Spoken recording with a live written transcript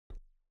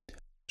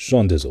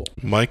Sean Dizzle.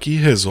 Mikey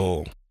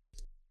Hizzle.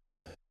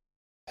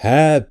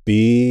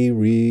 Happy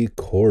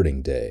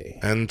recording day.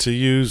 And to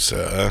you,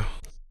 sir.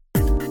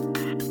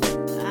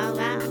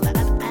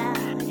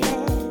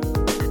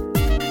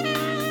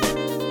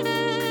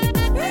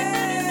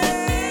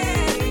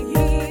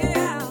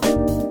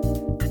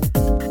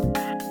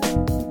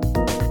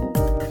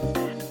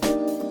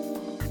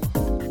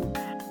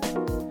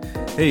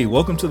 Hey,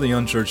 welcome to the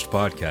Unchurched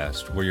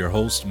Podcast, where your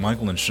hosts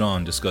Michael and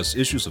Sean discuss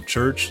issues of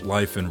church,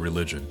 life, and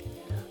religion.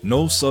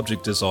 No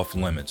subject is off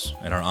limits,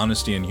 and our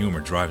honesty and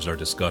humor drives our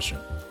discussion.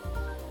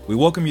 We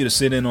welcome you to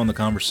sit in on the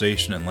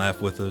conversation and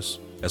laugh with us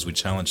as we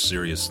challenge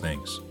serious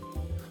things.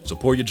 So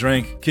pour your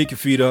drink, kick your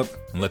feet up,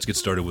 and let's get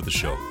started with the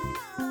show.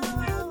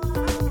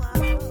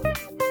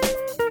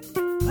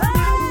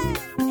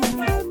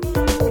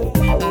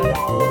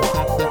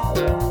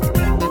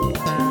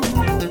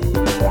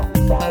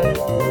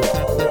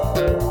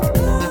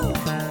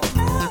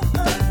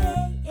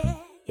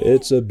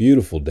 It's a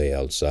beautiful day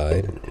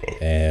outside,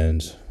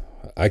 and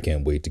I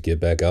can't wait to get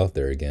back out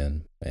there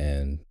again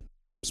and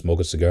smoke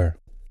a cigar.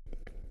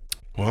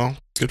 Well,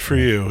 good for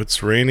you.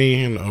 It's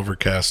rainy and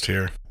overcast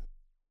here.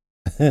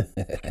 It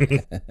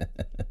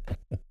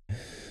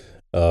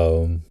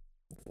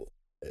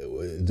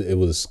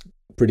was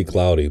pretty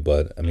cloudy,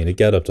 but I mean, it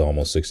got up to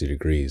almost 60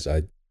 degrees.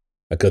 I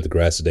cut the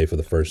grass today for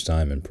the first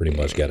time and pretty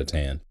much got a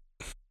tan.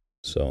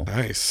 So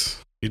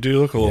Nice. You do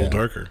look a little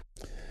darker.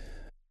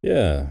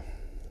 Yeah.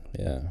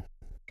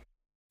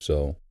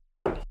 So,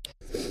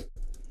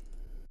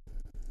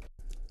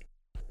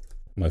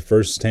 my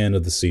first tan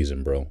of the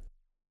season, bro.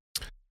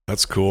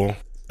 That's cool.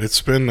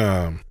 It's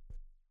been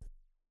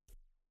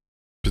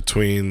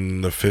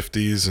between the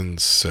 50s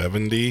and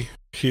 70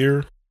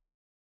 here.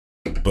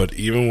 But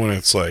even when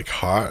it's like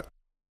hot,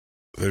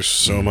 there's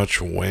so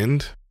much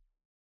wind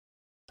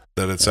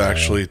that it's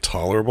actually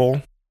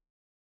tolerable.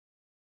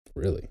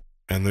 Really?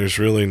 And there's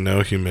really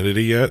no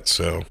humidity yet,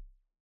 so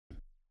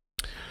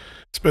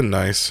it's been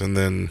nice. And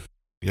then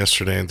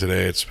yesterday and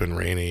today it's been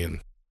rainy and,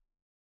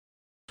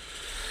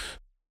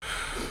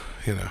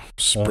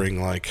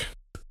 spring-like.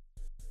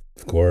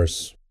 Of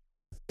course.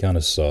 Kind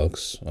of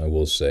sucks, I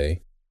will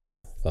say.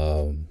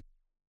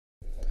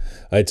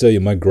 I tell you,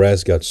 my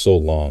grass got so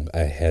long,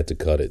 I had to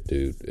cut it,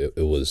 dude.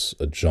 It was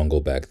a jungle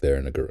back there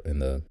in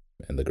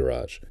the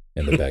garage,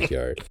 in the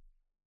backyard.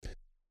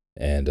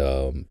 And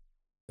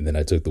then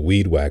I took the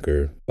weed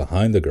whacker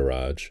behind the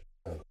garage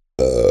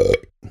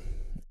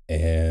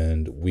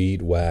and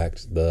weed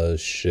whacked the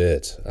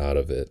shit out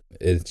of it.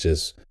 It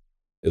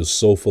was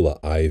so full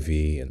of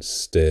ivy and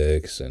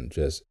sticks and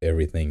just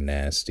everything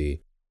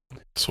nasty.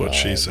 That's what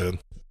she said.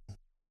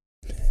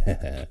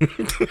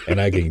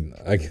 And I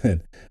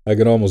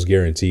can almost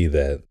guarantee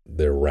that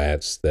there are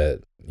rats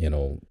that,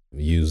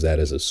 use that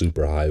as a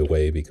super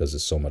highway because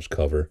it's so much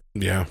cover.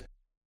 Yeah.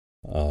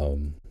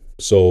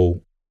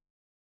 So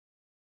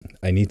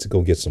I need to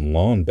go get some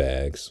lawn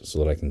bags so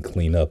that I can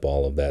clean up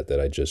all of that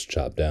I just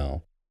chopped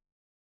down.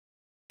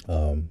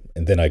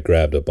 And then I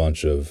grabbed a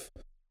bunch of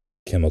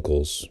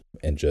chemicals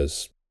and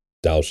just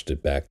doused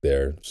it back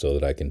there so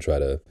that I can try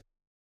to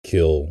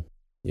kill,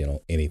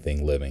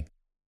 anything living.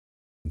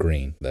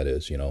 Green, that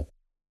is,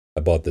 I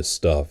bought this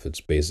stuff.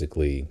 It's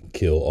basically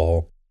kill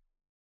all.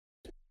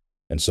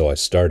 And so I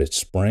started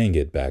spraying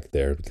it back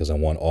there because I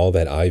want all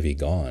that ivy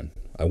gone.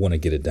 I want to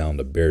get it down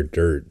to bare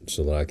dirt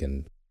so that I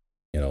can,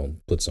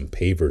 put some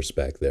pavers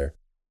back there.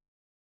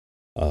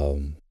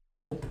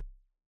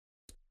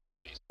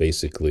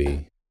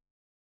 Basically.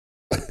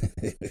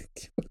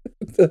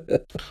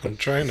 I'm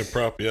trying to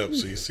prop you up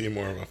so you see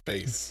more of my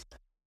face.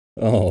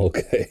 Oh,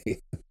 okay.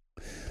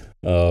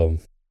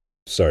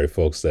 Sorry,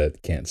 folks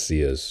that can't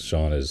see us.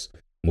 Sean is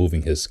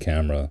moving his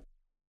camera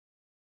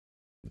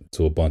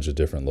to a bunch of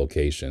different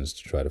locations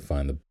to try to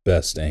find the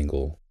best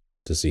angle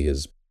to see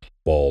his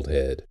bald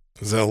head.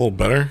 Is that a little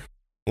better?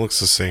 It looks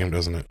the same,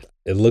 doesn't it?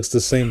 It looks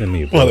the same to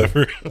me, bro.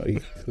 Whatever.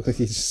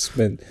 He just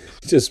spent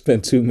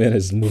 2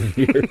 minutes moving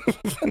here.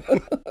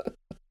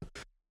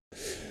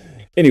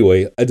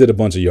 Anyway, I did a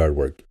bunch of yard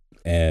work,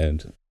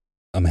 and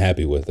I'm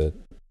happy with it.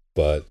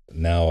 But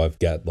now I've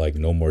got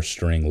no more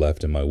string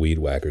left in my weed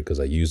whacker because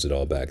I used it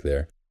all back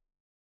there,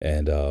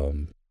 and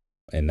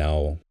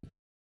now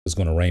it's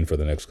going to rain for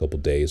the next couple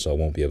of days, so I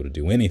won't be able to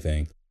do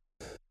anything.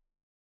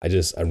 I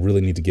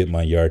really need to get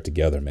my yard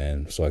together,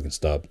 man, so I can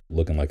stop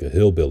looking like a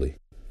hillbilly.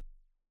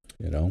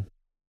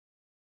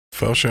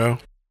 Faux show.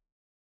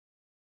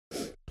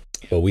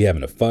 But we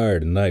having a fire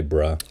tonight,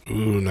 bruh.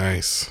 Ooh,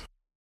 nice.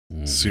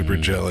 Mm-hmm. Super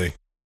jelly.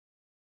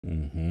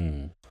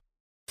 Mm-hmm.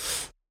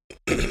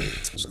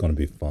 It's going to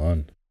be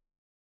fun.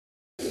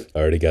 I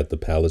already got the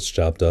pallets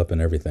chopped up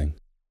and everything.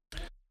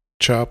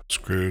 Chopped,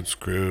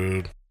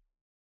 screwed.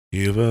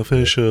 You've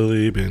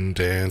officially been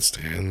danced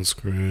and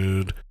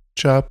screwed.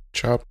 Chop,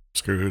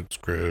 screwed.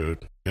 You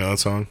know that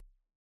song?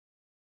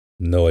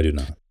 No, I do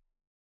not.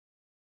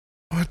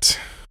 What?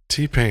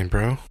 T-Pain,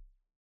 bro.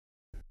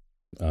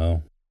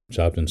 Oh,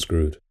 chopped and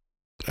screwed.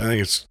 I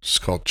think it's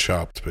just called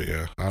Chopped, but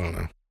yeah, I don't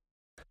know.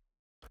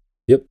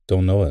 Yep,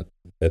 don't know it.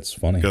 That's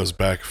funny. Goes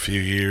back a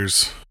few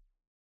years.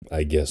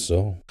 I guess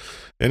so.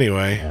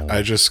 Anyway,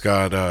 I just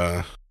got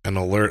an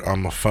alert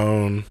on my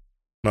phone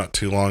not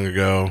too long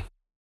ago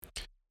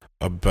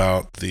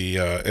about the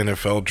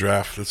NFL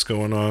draft that's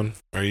going on.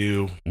 Are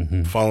you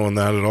following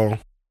that at all?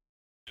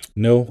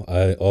 No,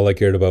 all I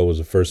cared about was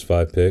the first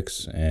 5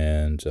 picks,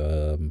 and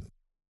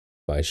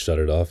I shut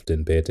it off.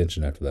 Didn't pay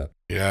attention after that.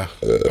 Yeah,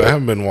 I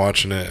haven't been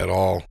watching it at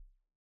all.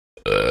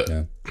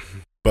 Yeah.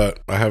 But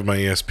I have my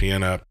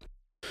ESPN app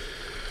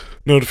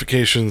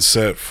notifications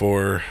set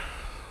for,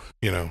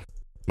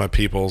 my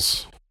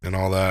peoples and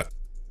all that.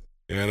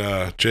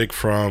 And Jake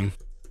Fromm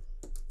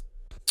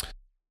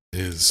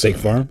is... State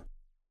Farm?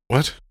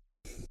 What?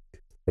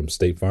 From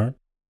State Farm?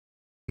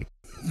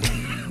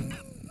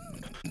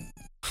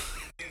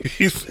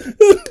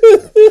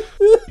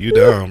 You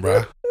down,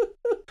 bruh.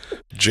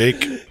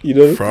 Jake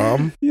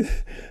Fromm?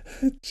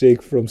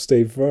 Jake from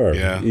State Farm.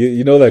 Yeah.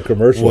 You know that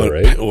commercial,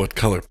 right? What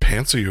color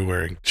pants are you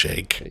wearing,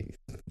 Jake?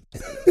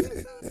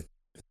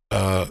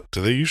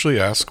 Do they usually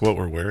ask what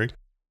we're wearing?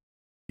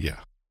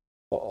 Yeah.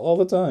 All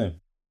the time.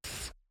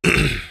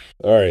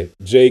 All right.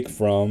 Jake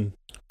from...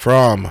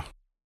 Fromm.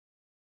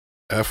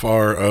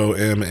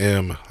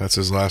 Fromm. That's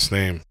his last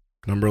name.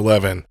 Number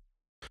 11.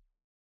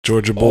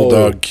 Georgia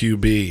Bulldog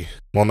QB.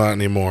 Well, not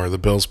anymore. The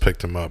Bills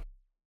picked him up.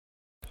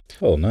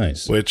 Oh,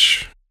 nice.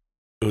 Which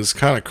it was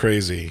kind of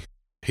crazy.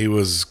 He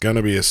was going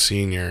to be a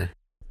senior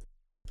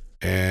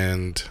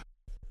and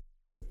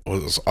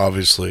was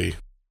obviously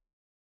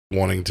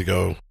wanting to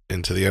go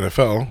into the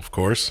NFL, of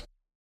course.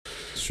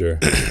 Sure.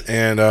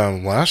 And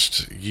at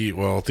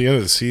the end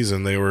of the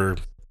season, they were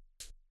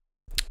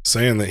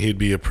saying that he'd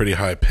be a pretty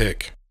high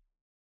pick.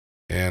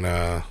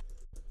 And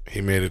he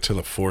made it to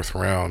the 4th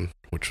round,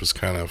 which was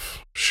kind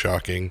of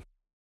shocking.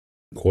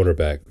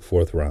 Quarterback,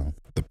 4th round.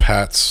 The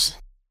Pats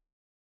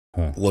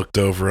looked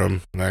over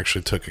him and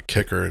actually took a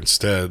kicker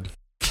instead.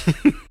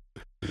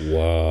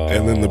 Wow.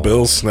 And then the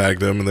Bills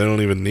snagged him, and they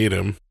don't even need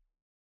him.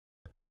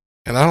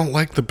 And I don't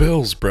like the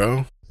Bills,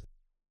 bro.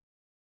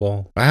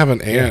 Well, I have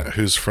an aunt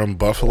who's from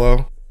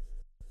Buffalo,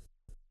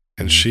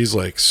 and she's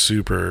like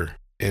super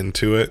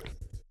into it,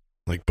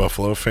 like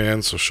Buffalo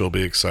fan, so she'll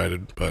be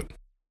excited. But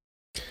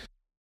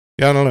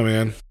yeah, I don't know,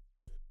 man.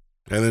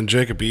 And then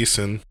Jacob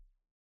Eason,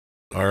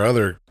 our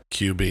other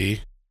QB,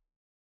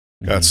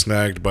 got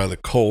snagged by the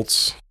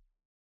Colts.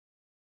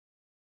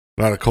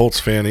 Not a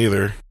Colts fan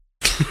either.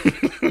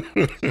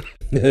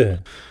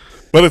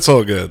 But it's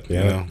all good.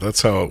 Yeah.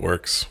 That's how it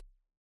works.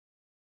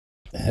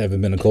 I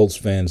haven't been a Colts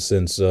fan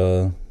since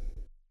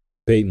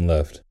Peyton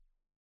left.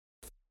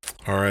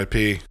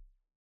 R.I.P.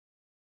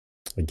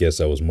 I guess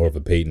I was more of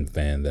a Peyton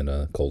fan than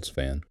a Colts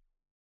fan.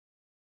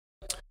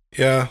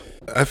 Yeah,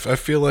 I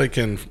feel like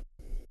in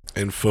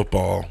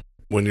football,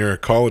 when you're a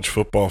college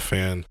football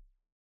fan,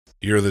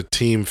 you're the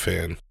team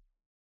fan.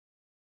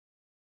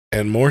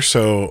 And more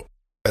so,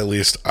 at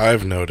least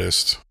I've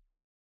noticed,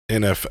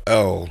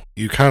 NFL,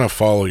 you kind of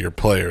follow your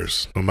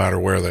players no matter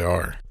where they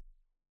are.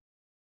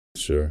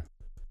 Sure.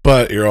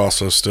 But you're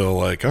also still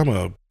like, I'm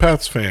a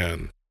Pats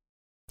fan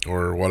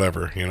or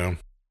whatever, I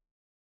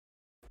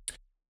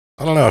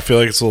don't know. I feel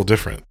like it's a little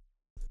different.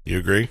 You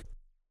agree?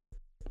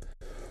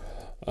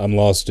 I'm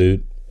lost,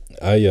 dude.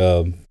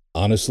 I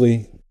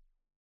honestly,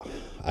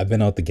 I've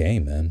been out the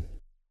game, man.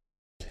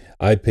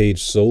 I paid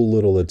so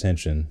little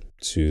attention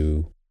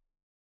to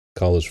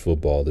college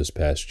football this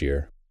past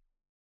year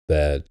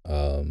that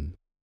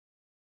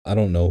I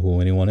don't know who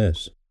anyone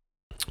is.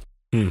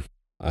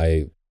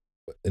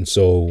 And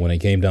so when it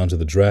came down to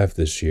the draft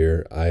this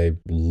year, I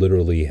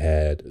literally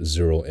had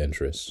zero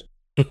interest.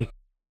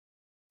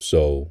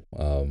 So,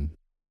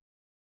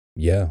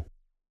 yeah.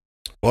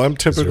 Well, I'm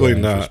typically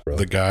not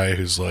the guy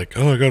who's like,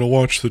 oh, I got to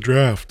watch the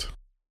draft.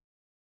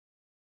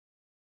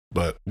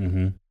 But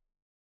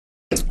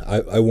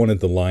I wanted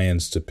the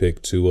Lions to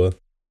pick Tua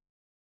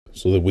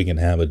so that we can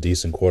have a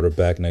decent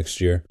quarterback next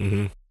year.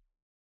 Or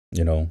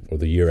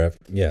the year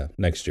after. Yeah,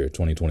 next year,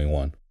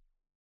 2021.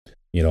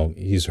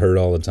 He's hurt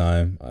all the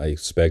time. I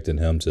expected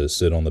him to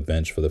sit on the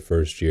bench for the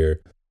first year,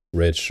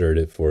 redshirt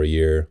it for a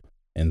year,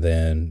 and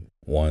then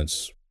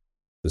once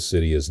the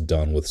city is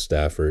done with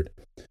Stafford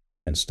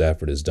and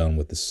Stafford is done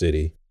with the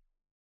city,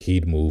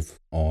 he'd move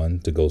on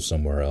to go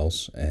somewhere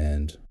else,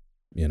 and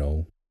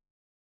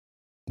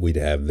we'd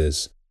have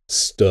this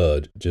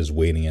stud just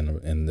waiting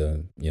in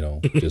the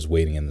just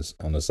waiting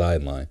on the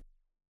sideline.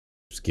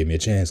 Just give me a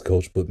chance,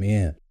 coach. Put me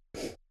in.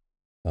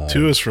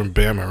 Tua's from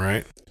Bama,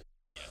 right?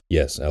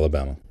 Yes,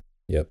 Alabama.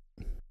 Yep.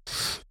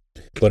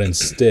 But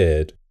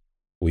instead,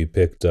 we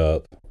picked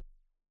up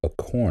a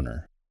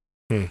corner.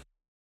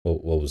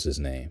 What was his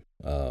name?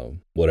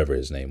 Whatever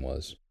his name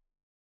was.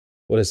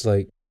 What it's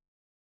like?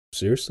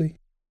 Seriously?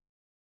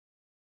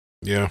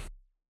 Yeah.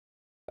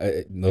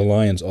 The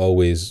Lions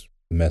always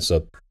mess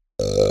up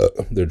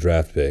their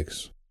draft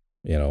picks.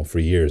 For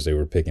years they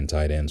were picking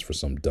tight ends for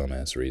some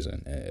dumbass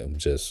reason. And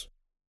just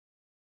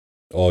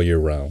all year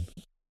round.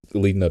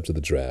 Leading up to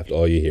the draft,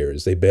 all you hear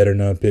is they better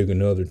not pick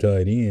another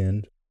tight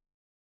end.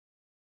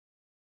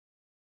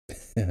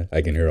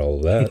 I can hear all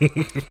of that.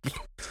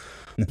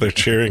 They're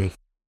cheering.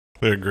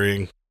 They're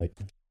agreeing. I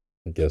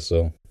guess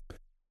so.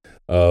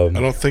 I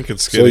don't think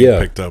it's getting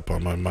picked up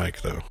on my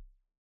mic, though.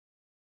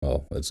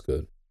 Oh, that's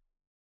good.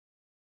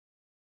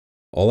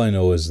 All I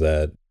know is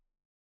that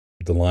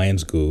the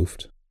Lions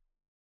goofed.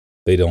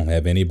 They don't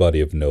have anybody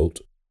of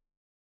note.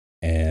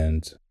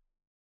 And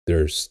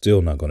they're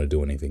still not going to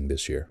do anything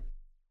this year.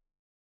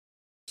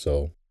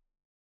 So,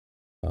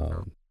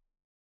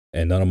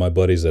 and none of my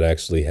buddies that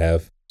actually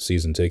have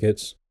season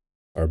tickets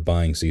are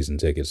buying season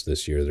tickets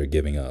this year. They're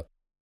giving up.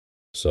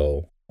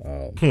 So,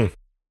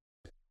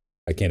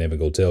 I can't even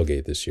go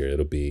tailgate this year.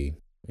 It'll be,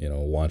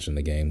 watching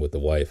the game with the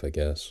wife, I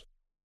guess.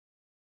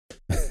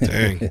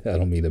 Dang. I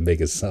don't mean to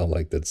make it sound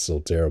like that's so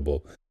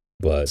terrible,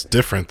 but it's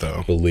different,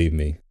 though. Believe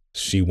me,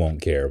 she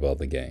won't care about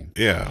the game.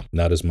 Yeah.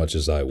 Not as much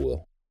as I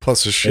will.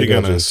 Plus, is she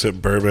going to sip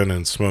bourbon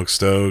and smoke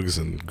stoves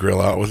and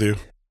grill out with you?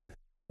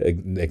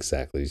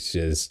 Exactly.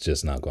 It's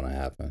just not going to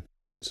happen.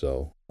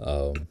 So,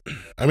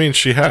 I mean,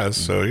 she has,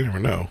 so you never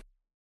know.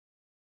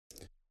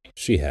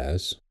 She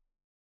has.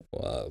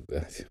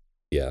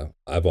 Yeah.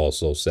 I've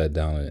also sat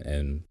down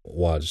and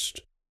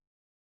watched,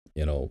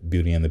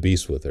 Beauty and the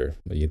Beast with her.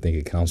 But you think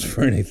it counts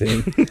for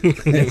anything?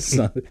 It's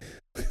not.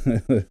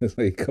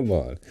 Like, come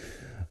on.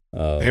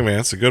 Hey, man,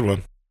 it's a good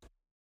one.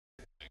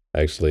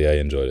 Actually, I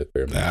enjoyed it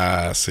very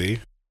much. See?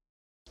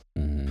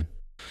 Mm-hmm.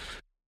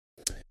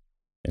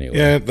 Anyway.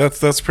 Yeah,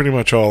 that's pretty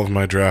much all of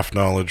my draft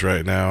knowledge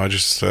right now. I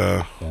just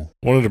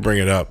wanted to bring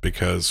it up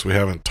because we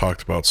haven't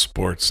talked about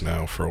sports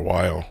now for a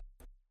while.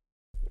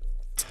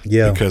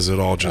 Yeah. Because it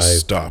all just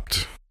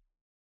stopped.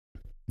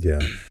 Yeah,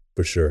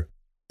 for sure.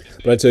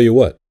 But I tell you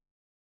what,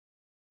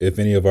 if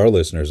any of our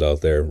listeners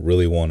out there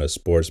really want a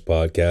sports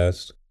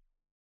podcast,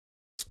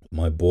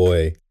 my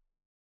boy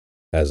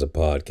has a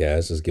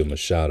podcast. Let's give him a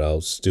shout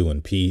out. Stu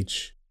and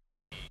Peach.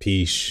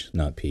 Peach.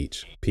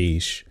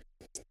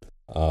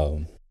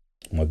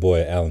 My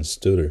boy Alan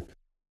Studer.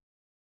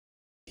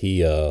 He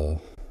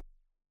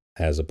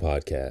has a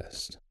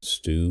podcast.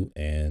 Stu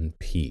and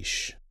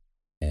Peach.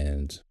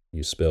 And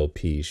you spell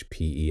Peach,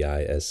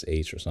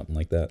 Peish or something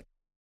like that.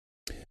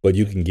 But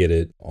you can get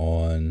it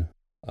on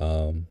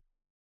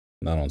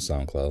not on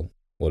SoundCloud.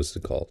 What is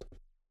it called?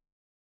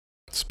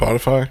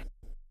 Spotify,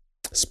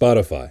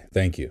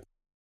 thank you.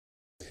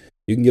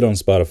 You can get on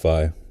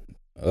Spotify,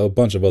 a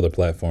bunch of other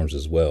platforms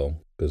as well,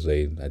 because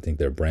I think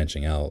they're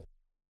branching out.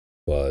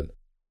 But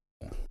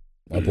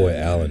my boy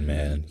Alan,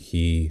 man,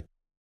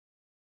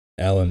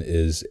 Alan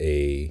is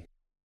a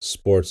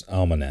sports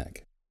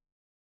almanac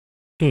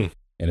in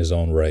his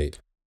own right.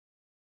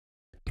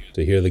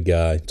 To hear the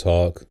guy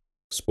talk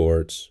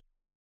sports,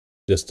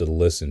 just to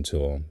listen to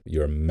him,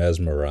 you're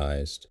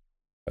mesmerized.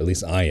 At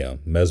least I am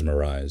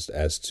mesmerized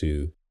as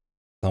to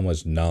how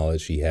much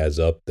knowledge he has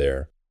up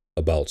there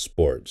about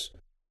sports.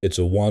 It's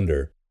a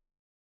wonder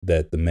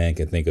that the man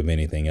can think of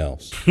anything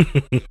else.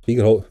 He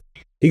can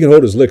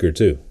hold his liquor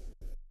too.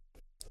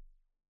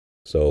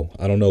 So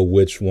I don't know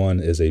which one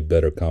is a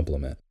better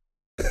compliment.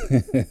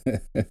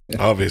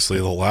 Obviously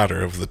the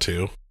latter of the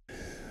two.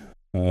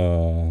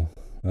 Oh,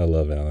 I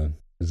love Alan.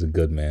 He's a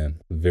good man.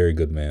 A very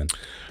good man.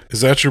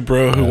 Is that your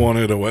bro who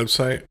wanted a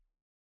website?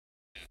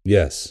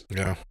 Yes.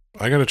 Yeah.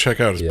 I got to check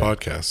out his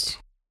podcast.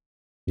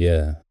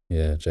 Yeah.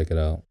 Yeah. Check it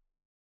out.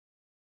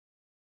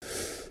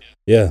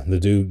 Yeah. The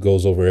dude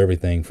goes over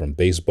everything from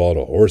baseball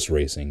to horse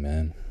racing,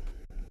 man.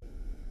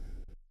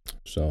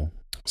 So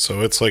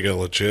it's like a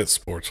legit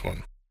sports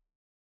one.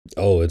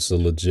 Oh, it's a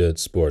legit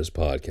sports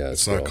podcast.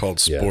 It's not called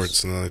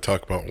sports, and then they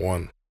talk about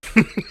one.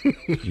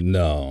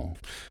 No.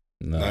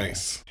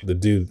 Nice. The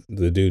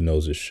dude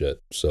knows his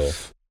shit. So,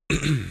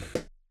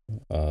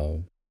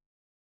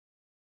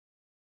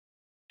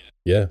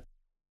 yeah.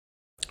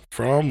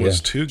 From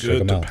was too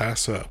good to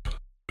pass up.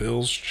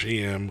 Bills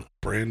GM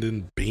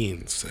Brandon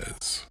Beane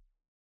says.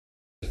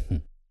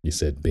 You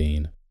said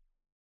Bean.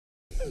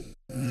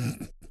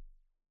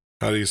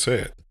 How do you say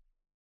it?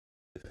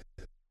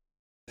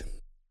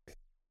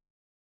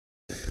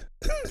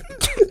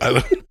 I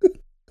don't.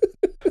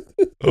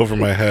 Over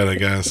my head, I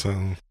guess. What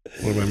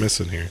am I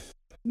missing here?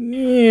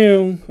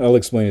 Yeah, I'll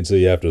explain it to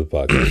you after the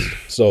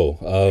podcast. So,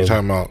 you're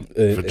talking about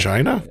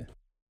vagina?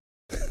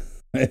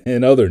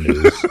 In other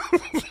news,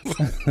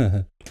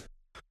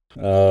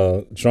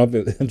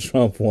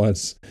 Trump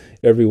wants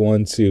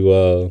everyone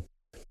to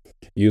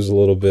use a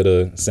little bit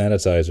of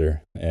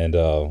sanitizer and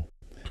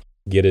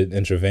get it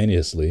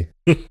intravenously.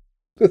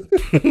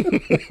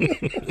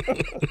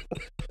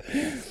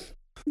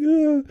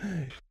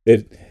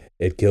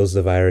 It kills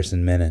the virus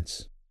in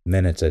minutes.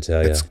 Minutes, I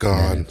tell you. It's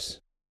gone. Minutes.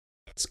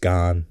 It's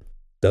gone.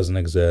 Doesn't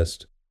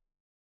exist.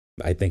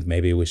 I think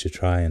maybe we should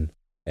try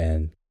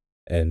and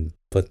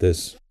put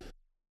this,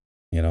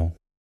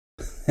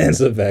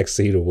 as a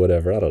vaccine or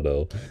whatever, I don't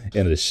know,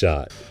 in a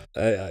shot.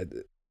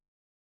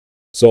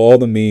 So all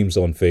the memes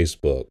on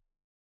Facebook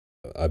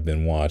I've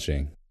been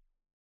watching.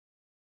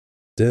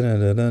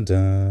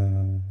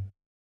 Dun-dun-dun-dun-dun.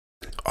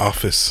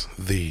 Office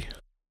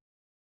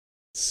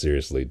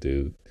Seriously,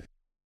 dude.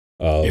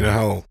 You know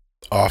how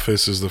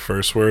office is the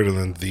first word and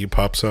then the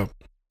pops up?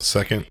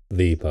 Second.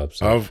 The pop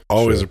sub. I've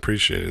always Sure.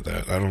 appreciated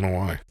that. I don't know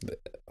why.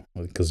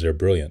 Because they're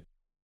brilliant.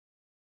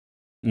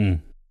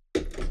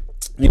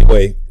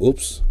 Anyway,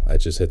 oops, I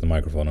just hit the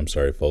microphone. I'm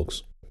sorry,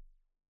 folks.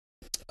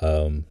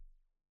 All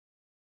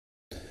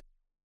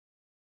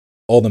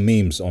the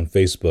memes on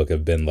Facebook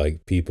have been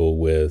like people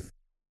with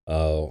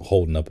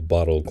holding up a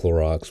bottle of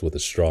Clorox with a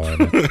straw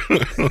in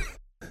it,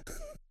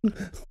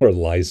 or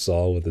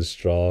Lysol with a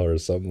straw, or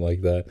something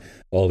like that.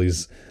 All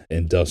these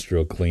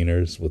industrial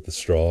cleaners with the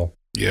straw.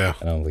 Yeah.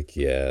 And I'm like,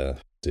 yeah,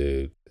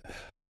 dude.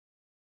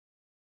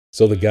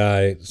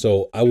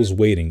 So I was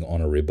waiting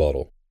on a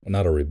rebuttal,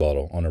 not a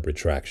rebuttal, on a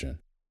retraction.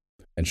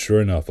 And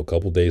sure enough, a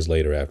couple days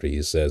later after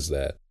he says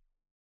that,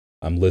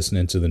 I'm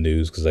listening to the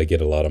news because I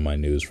get a lot of my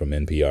news from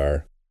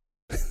NPR,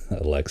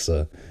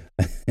 Alexa,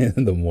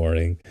 in the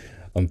morning.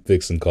 I'm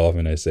fixing coffee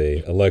and I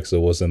say, Alexa,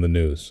 what's in the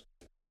news?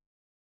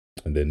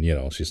 And then,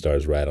 she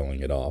starts rattling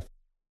it off.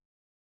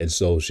 And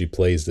so she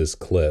plays this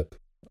clip,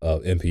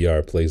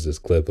 NPR plays this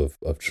clip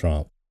of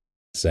Trump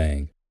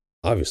saying,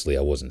 obviously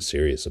I wasn't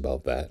serious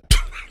about that.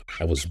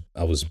 I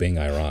was being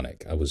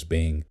ironic. I was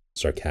being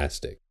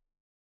sarcastic.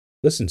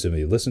 Listen to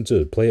me.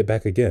 Play it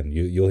back again.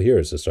 You'll hear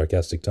it's a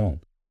sarcastic tone.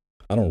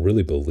 I don't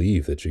really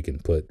believe that you can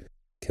put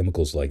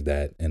chemicals like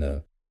that in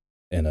a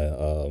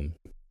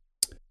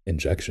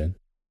injection.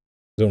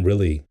 I don't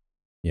really,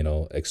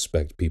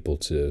 expect people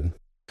to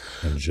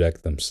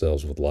inject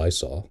themselves with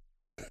Lysol.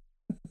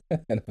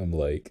 And I'm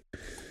like,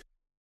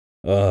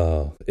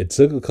 it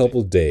took a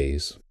couple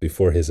days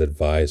before his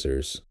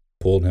advisors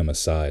pulled him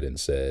aside and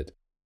said,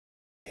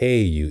 hey,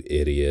 you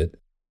idiot,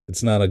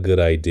 it's not a good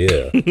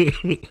idea.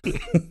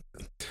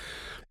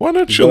 Why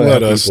don't you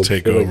let us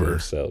take over?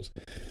 Themselves.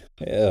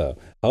 Yeah.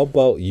 How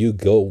about you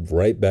go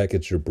right back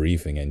at your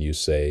briefing and you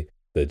say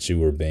that you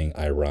were being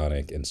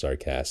ironic and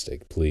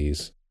sarcastic,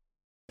 please?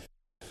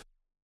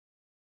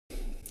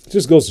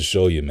 Just goes to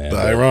show you, man. The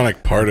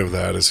ironic part of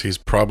that is he's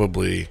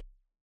probably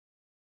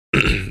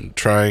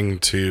trying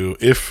to,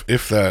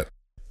 if that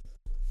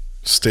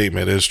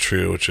statement is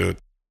true, which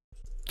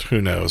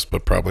who knows,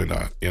 but probably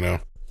not,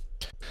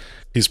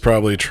 he's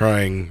probably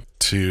trying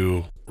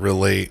to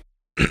relate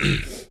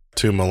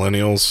to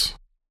millennials.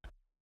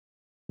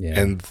 Yeah.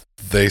 And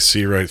they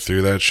see right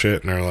through that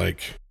shit and are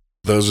like,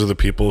 those are the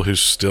people who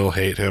still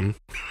hate him.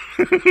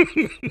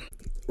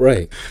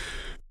 Right.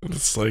 And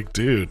it's like,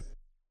 dude,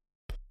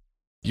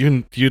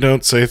 you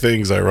don't say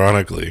things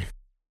ironically.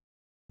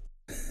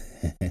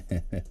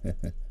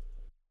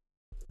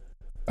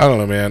 I don't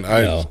know, man.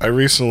 I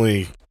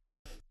recently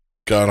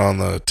got on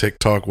the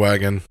TikTok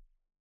wagon.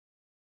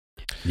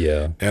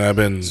 Yeah.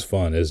 And it's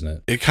fun, isn't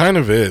it? It kind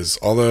of is.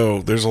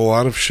 Although there's a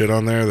lot of shit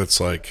on there that's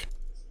like,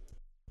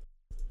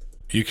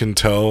 you can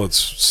tell it's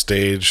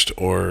staged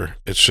or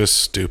it's just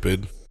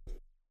stupid.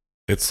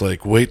 It's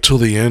like, wait till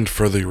the end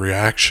for the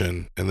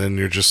reaction. And then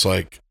you're just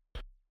like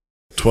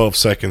 12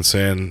 seconds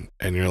in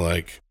and you're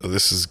like, oh,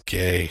 this is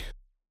gay.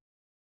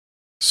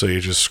 So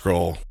you just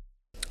scroll.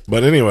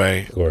 But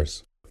anyway, of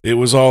course, it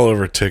was all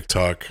over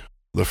TikTok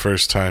the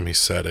first time he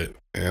said it.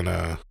 And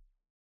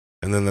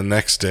then the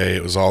next day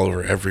it was all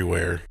over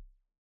everywhere.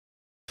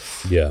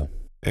 Yeah.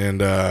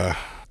 And yeah,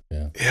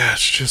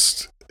 it's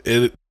just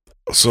it.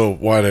 So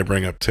why did I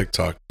bring up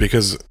TikTok?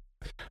 Because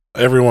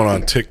everyone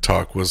on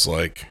TikTok was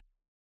like,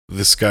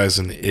 this guy's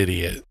an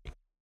idiot.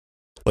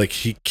 Like,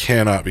 he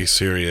cannot be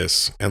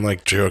serious. And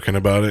like joking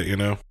about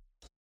it,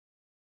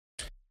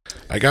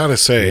 I gotta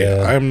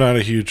say, I'm not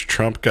a huge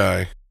Trump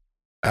guy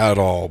at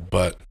all,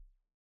 but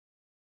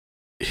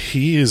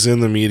he is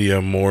in the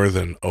media more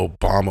than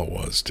Obama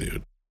was,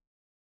 dude.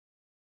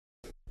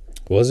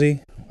 Was he?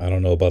 I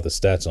don't know about the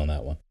stats on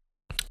that one.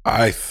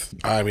 I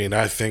mean,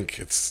 I think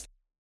it's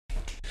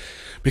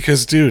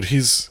because, dude,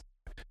 he's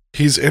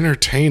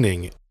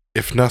entertaining,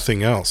 if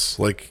nothing else.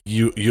 Like,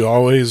 you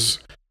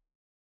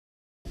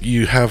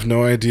have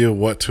no idea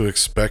what to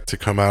expect to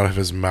come out of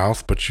his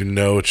mouth, but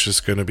it's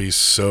just going to be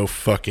so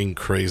fucking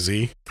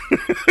crazy.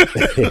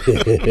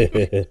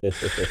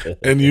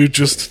 And you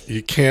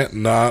can't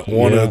not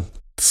want to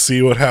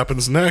see what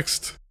happens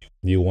next.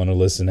 You want to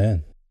listen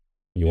in.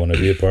 You want to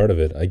be a part of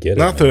it. I get it.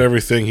 Not that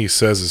everything he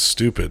says is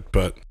stupid,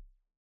 but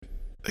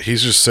he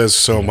just says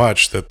so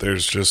much that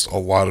there's just a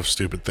lot of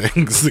stupid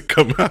things that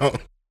come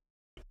out.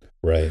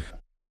 Right.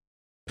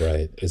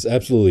 It's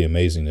absolutely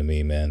amazing to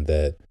me, man,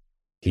 that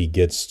he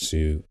gets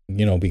to,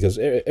 because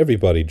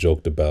everybody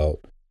joked about,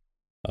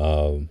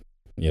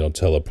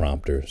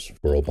 teleprompters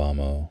for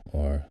Obama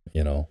or,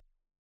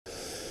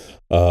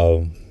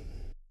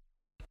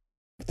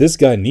 this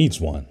guy needs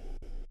one.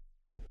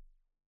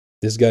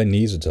 This guy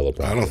needs a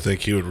teleprompter. I don't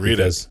think he would read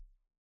it.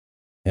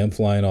 Him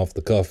flying off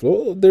the cuff.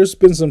 Well, there's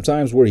been some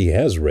times where he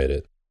has read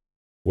it,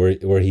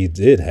 where he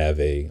did have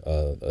a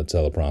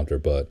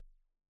teleprompter, but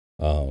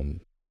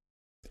and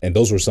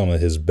those were some of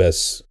his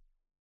best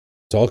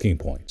talking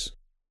points,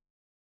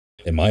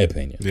 in my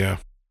opinion. Yeah.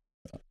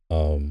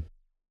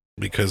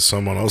 Because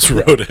someone else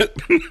wrote it.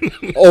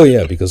 Oh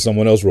yeah, because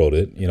someone else wrote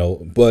it.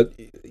 But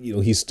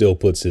he still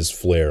puts his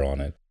flair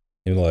on it.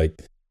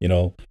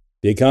 The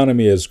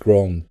economy has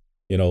grown,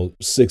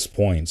 6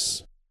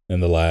 points in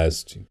the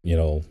last,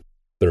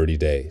 30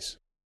 days.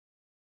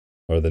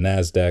 Or the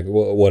NASDAQ,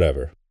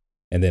 whatever.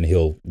 And then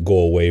he'll go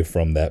away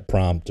from that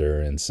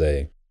prompter and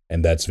say,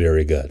 and that's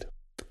very good.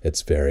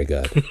 It's very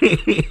good.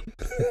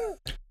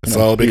 It's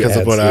all because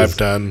of what I've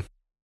done.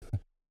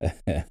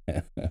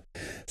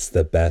 It's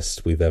the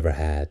best we've ever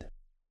had.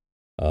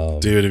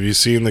 Dude, have you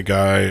seen the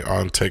guy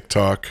on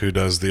TikTok who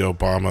does the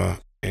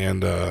Obama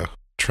and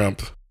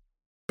Trump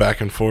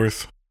back and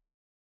forth?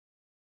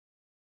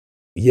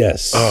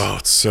 Yes. Oh,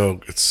 it's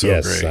so yes, great.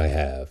 Yes, I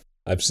have.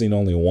 I've seen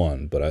only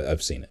one, but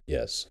I've seen it.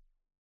 Yes.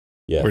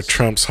 Yes. Where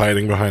Trump's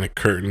hiding behind a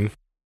curtain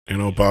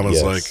and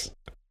Obama's like...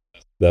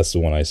 That's the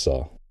one I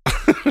saw.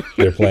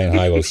 They're playing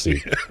hide and go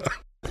seek.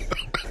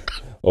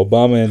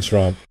 Obama and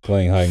Trump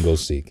playing hide and go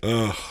seek.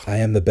 Ugh. I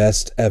am the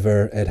best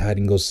ever at hide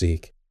and go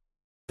seek.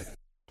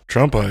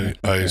 Trump,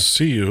 I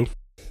see you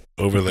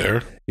over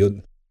there.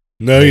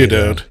 No, you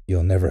don't.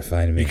 You'll never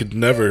find me. You could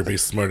never be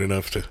smart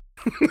enough to...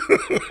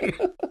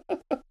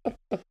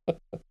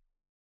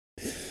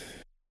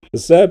 The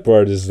sad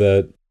part is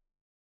that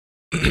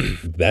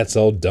that's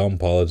how dumb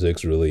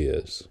politics really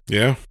is.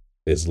 Yeah.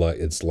 It's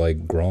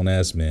like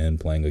grown-ass men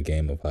playing a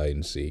game of hide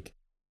and seek.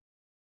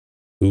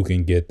 Who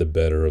can get the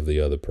better of the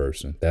other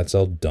person? That's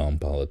how dumb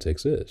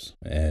politics is.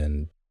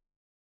 And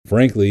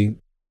frankly,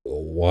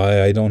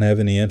 why I don't have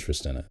any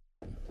interest in it,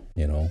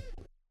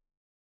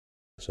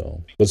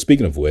 So, but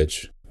speaking of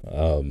which,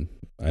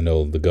 I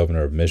know the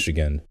governor of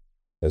Michigan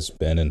has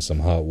been in some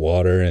hot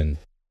water and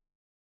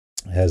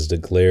has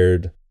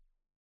declared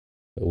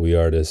that we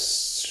are to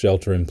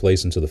shelter in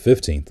place until the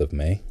 15th of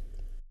May.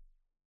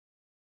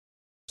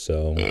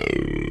 So,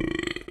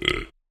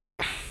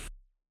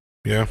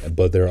 yeah.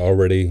 But there are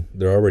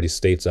already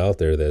states out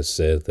there that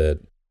said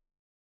that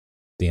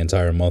the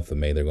entire month of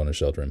May they're going to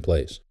shelter in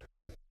place.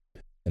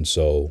 And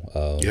so,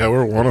 yeah,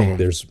 we're one of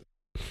them.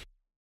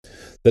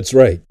 That's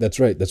right.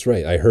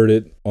 I heard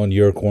it on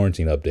your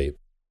quarantine update.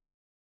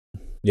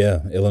 Yeah,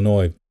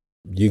 Illinois,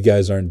 you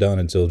guys aren't done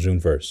until June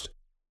 1st.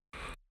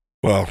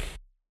 Well,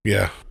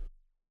 yeah.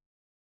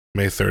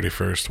 May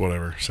 31st,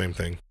 whatever, same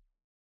thing.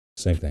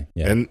 Same thing,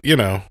 yeah. And,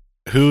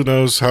 who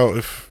knows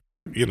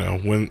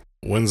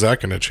when's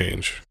that going to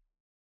change?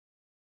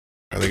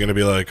 Are they going to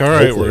be like, all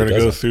right, Hopefully we're going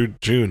to go through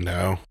June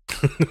now?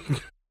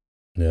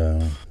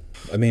 Yeah.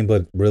 I mean,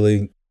 but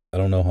really, I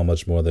don't know how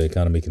much more the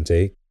economy can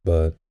take,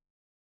 but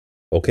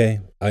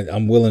okay,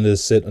 I'm willing to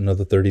sit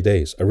another 30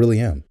 days. I really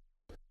am.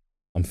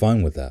 I'm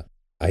fine with that.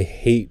 I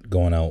hate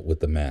going out with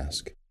the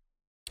mask.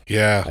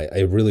 Yeah.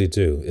 I really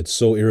do. It's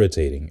so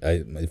irritating.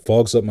 It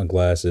fogs up my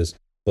glasses.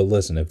 But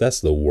listen, if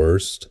that's the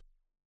worst,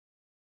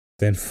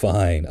 then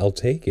fine. I'll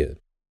take it.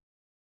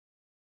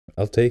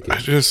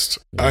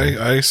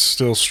 I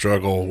still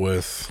struggle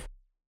with,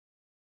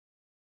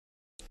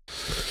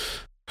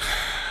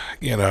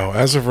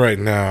 as of right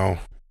now,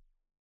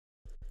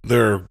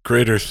 there are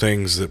greater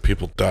things that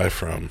people die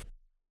from.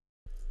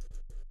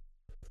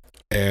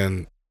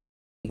 And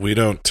we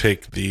don't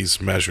take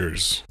these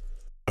measures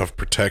of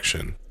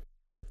protection.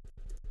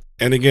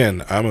 And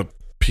again, I'm a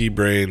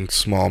pea-brained,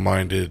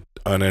 small-minded,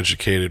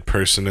 uneducated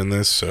person in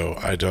this, so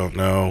I don't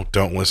know.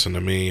 Don't listen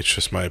to me. It's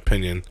just my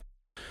opinion.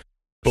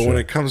 But when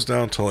it comes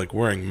down to,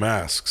 wearing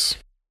masks,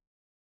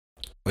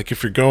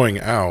 if you're going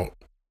out,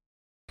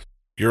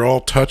 you're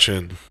all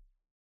touching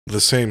the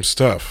same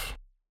stuff.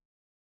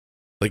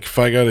 If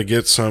I got to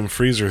get some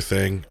freezer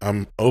thing,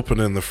 I'm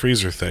opening the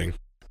freezer thing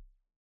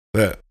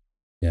that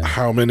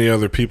how many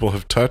other people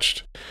have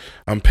touched.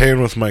 I'm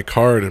paying with my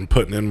card and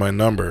putting in my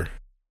number.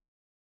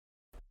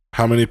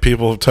 How many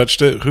people have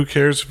touched it? Who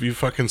cares if you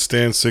fucking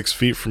stand 6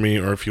 feet from me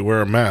or if you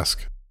wear a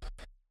mask?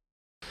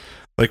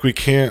 We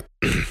can't...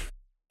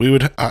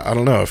 I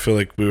don't know. I feel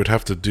like we would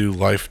have to do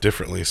life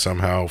differently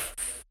somehow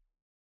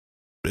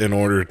in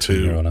order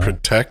to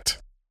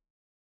protect.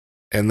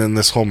 And then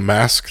this whole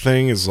mask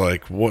thing is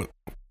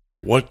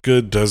what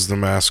good does the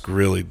mask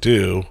really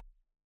do?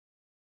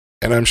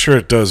 And I'm sure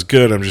it does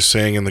good. I'm just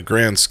saying in the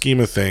grand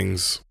scheme of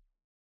things,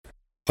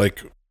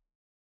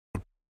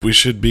 we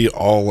should be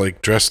all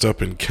dressed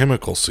up in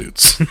chemical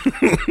suits.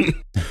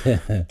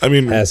 I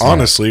mean,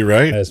 honestly,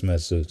 right?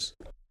 Hazmat suits,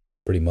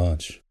 pretty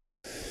much.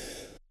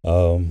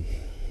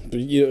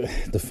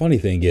 The funny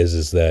thing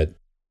is that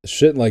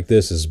shit like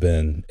this has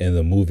been in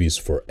the movies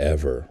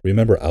forever.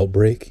 Remember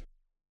Outbreak?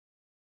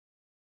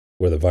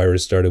 Where the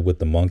virus started with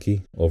the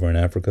monkey over in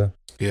Africa?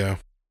 Yeah.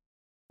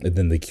 And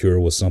then the cure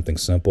was something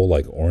simple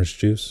like orange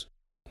juice?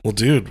 Well,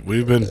 dude,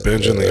 we've been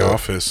binging The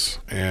Office,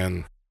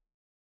 and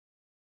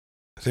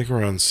I think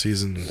we're on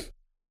season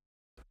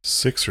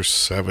 6 or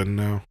 7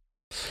 now.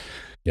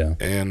 Yeah.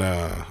 And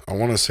I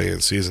want to say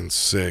in season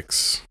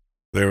 6,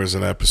 there was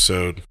an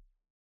episode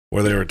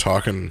where they were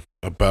talking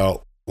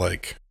about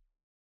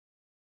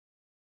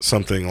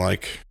something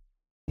like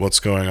what's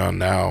going on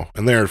now,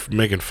 and they're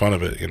making fun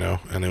of it,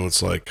 and it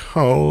was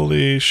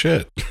holy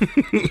shit.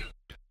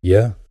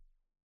 Yeah.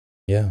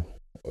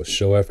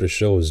 Show after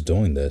show is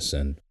doing this,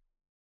 and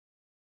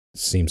it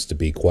seems to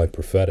be quite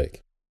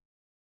prophetic.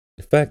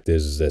 The fact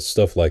is that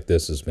stuff like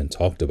this has been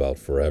talked about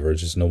forever,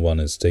 just no one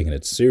has taken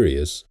it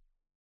serious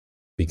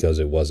because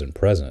it wasn't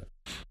present.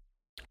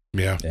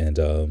 Yeah. And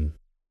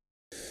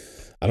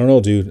I don't know,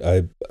 dude.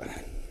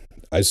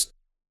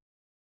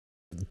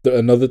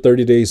 Another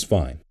 30 days,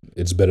 fine.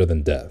 It's better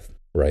than death,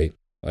 right?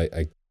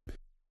 I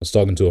was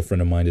talking to a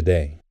friend of mine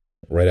today,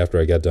 right after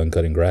I got done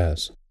cutting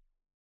grass.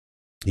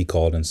 He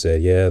called and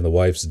said, yeah, the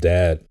wife's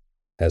dad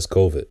has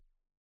COVID.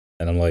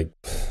 And I'm like,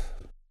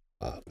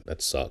 oh,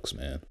 that sucks,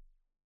 man.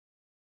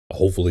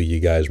 Hopefully you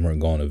guys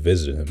weren't going to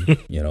visit him,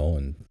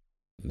 and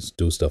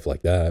do stuff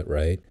like that,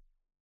 right?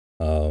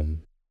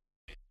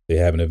 They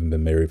haven't even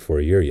been married for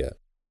a year yet.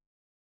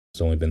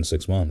 It's only been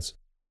 6 months.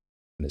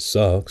 And it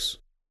sucks.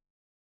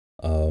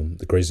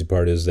 The crazy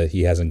part is that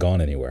he hasn't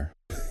gone anywhere.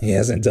 He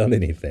hasn't done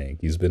anything.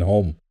 He's been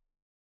home.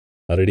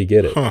 How did he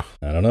get it? Huh.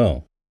 I don't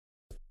know.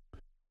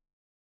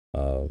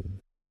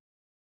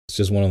 It's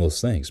just one of those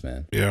things,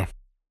 man. Yeah.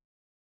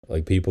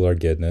 Like, people are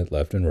getting it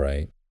left and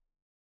right.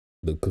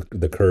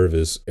 The curve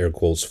is, air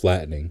quotes,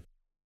 flattening.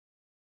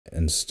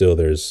 And still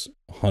there's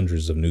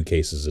hundreds of new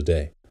cases a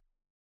day.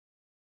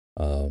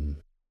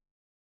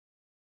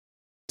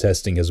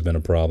 Testing has been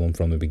a problem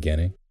from the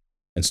beginning,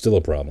 and still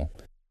a problem.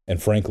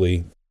 And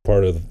frankly,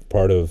 part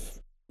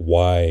of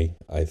why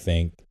I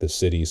think the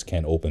cities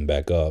can't open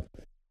back up,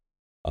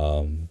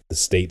 the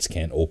states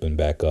can't open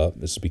back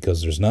up, is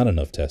because there's not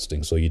enough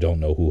testing, so you don't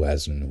know who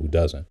has and who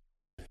doesn't.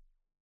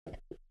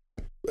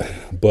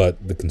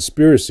 But the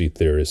conspiracy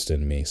theorist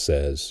in me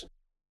says,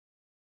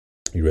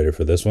 you ready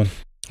for this one?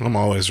 I'm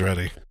always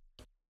ready.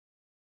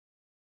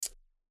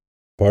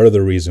 Part of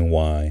the reason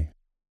why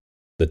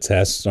the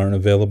tests aren't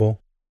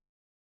available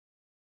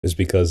is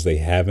because they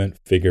haven't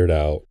figured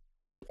out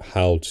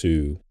how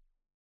to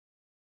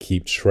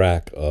keep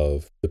track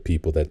of the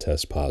people that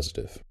test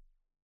positive.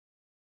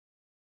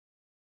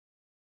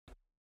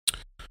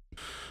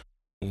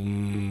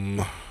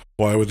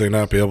 Why would they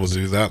not be able to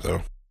do that,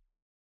 though?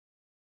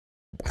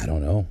 I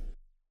don't know.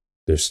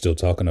 They're still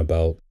talking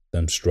about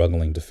them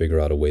struggling to figure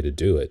out a way to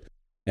do it.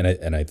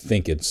 And I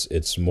think it's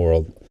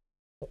the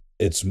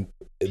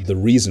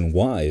reason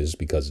why is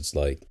because it's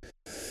like,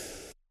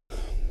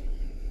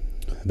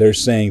 they're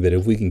saying that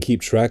if we can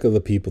keep track of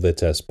the people that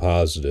test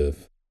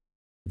positive,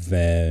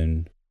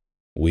 then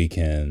we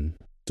can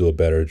do a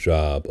better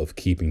job of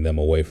keeping them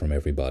away from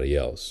everybody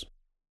else.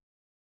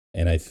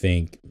 And I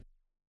think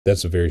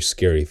that's a very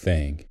scary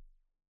thing,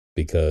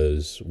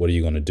 because what are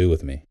you going to do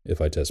with me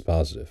if I test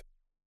positive?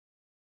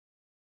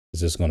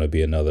 Is this going to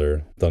be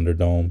another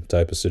Thunderdome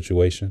type of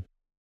situation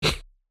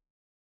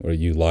where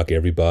you lock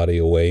everybody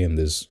away in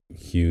this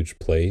huge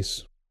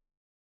place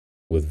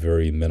with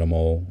very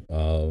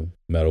minimal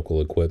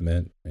medical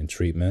equipment and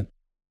treatment?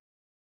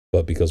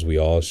 But because we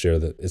all share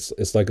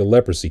it's like a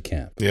leprosy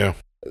camp. Yeah.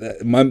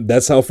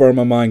 That's how far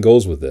my mind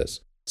goes with this.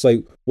 It's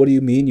like, what do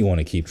you mean you want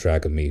to keep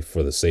track of me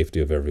for the safety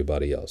of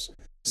everybody else?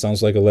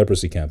 Sounds like a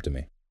leprosy camp to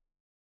me.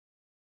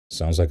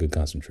 Sounds like a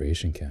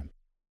concentration camp.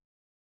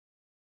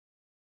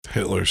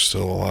 Hitler's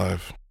still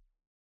alive.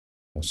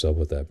 What's up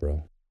with that,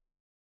 bro?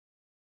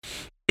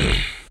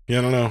 Yeah,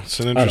 I don't know. It's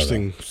an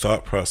interesting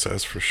thought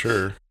process for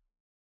sure.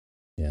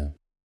 Yeah.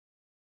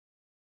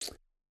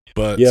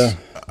 But yeah,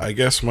 I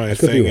guess my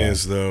thing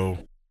is, though,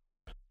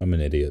 I'm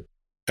an idiot.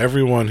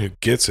 Everyone who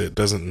gets it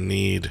doesn't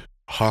need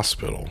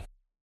hospital.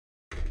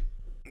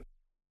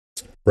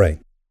 Right.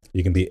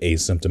 You can be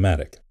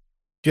asymptomatic.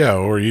 Yeah,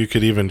 or you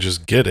could even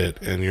just get it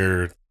and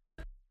you're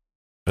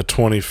a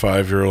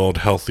 25-year-old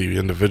healthy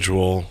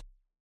individual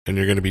and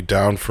you're going to be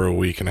down for a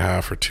week and a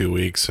half or 2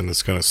 weeks and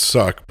it's going to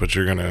suck, but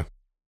you're going to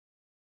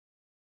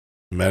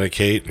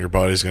medicate and your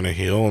body's going to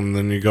heal and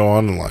then you go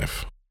on in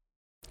life.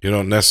 You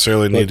don't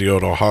necessarily need to go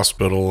to a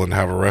hospital and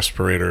have a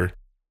respirator.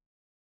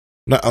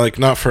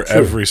 Not for True.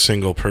 every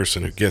single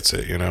person who gets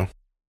it, you know?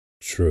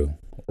 True.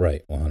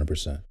 Right.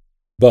 100%.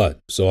 But,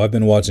 so I've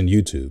been watching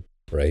YouTube,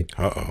 right?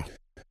 Uh-oh.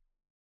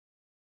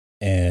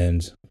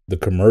 And the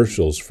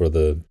commercials for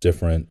the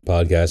different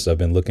podcasts I've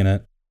been looking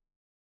at,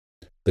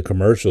 the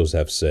commercials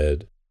have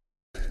said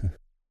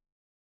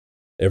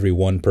every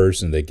one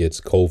person that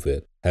gets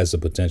COVID has the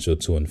potential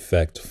to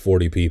infect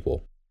 40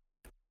 people.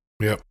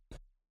 Yep.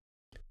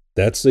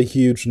 That's a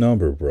huge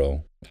number,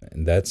 bro.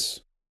 And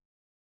that's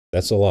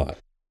a lot.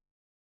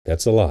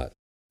 That's a lot.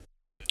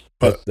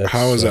 But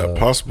how is that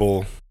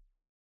possible?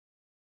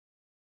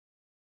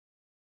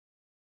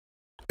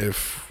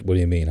 What do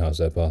you mean? How's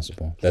that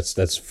possible?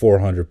 That's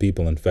 400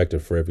 people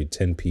infected for every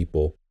 10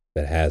 people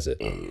that has it.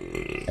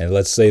 And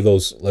let's say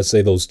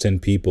those 10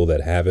 people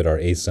that have it are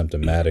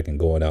asymptomatic and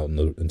going out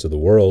into the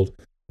world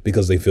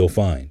because they feel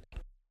fine.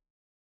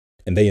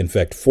 And they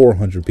infect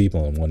 400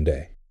 people in one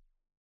day.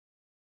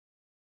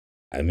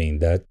 I mean,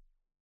 that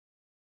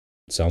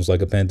sounds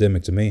like a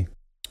pandemic to me.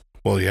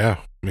 Well, yeah.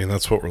 I mean,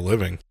 that's what we're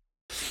living.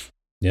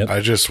 Yep.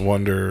 I just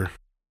wonder,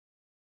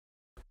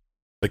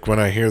 like, when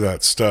I hear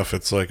that stuff,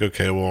 it's like,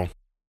 okay, well,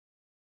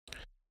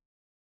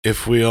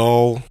 if we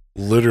all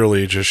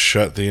literally just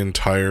shut the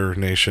entire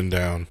nation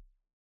down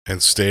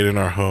and stayed in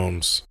our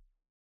homes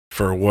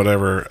for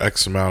whatever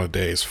X amount of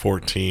days,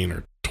 14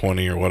 or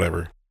 20 or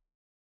whatever,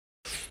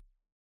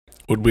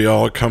 would we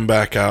all come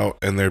back out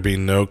and there be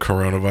no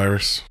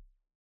coronavirus?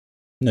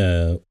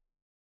 No.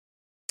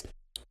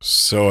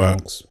 So,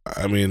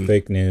 I mean...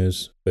 Fake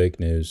news.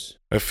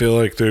 I feel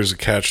like there's a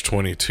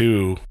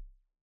catch-22,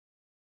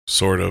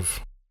 sort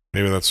of.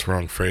 Maybe that's the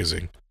wrong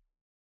phrasing.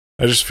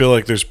 I just feel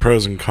like there's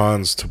pros and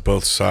cons to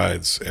both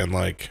sides, and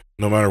like,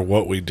 no matter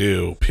what we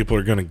do, people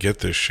are going to get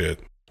this shit.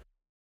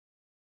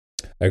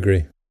 I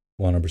agree.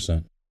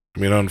 100%. I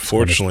mean,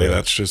 unfortunately,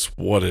 that's just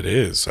what it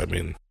is. I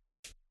mean,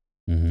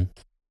 I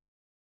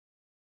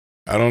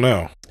don't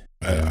know.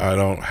 Yeah. I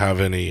don't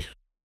have any...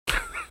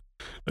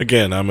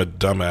 Again, I'm a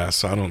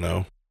dumbass. I don't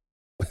know.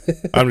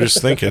 I'm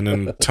just thinking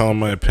and telling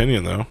my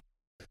opinion, though.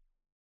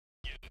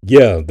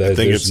 Yeah, I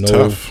think it's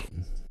tough.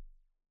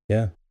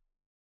 Yeah.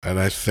 And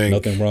I think...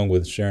 Nothing wrong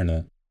with sharing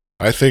that.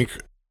 I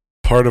think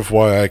part of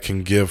why I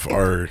can give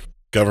our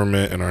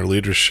government and our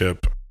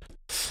leadership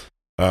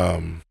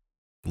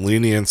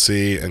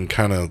leniency and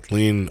kind of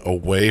lean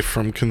away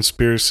from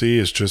conspiracy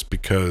is just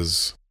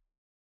because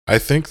I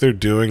think they're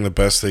doing the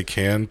best they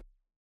can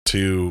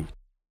to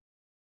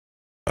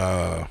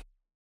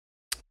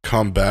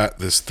combat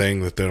this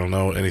thing that they don't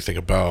know anything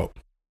about,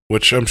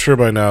 which I'm sure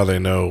by now they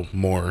know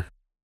more,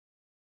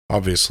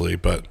 obviously,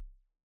 but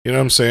you know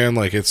what I'm saying?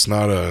 Like, it's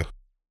not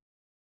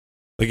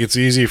like, it's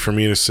easy for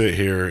me to sit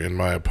here in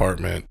my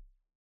apartment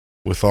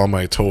with all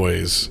my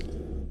toys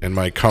and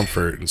my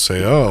comfort and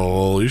say,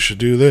 oh, well, you should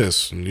do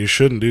this and you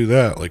shouldn't do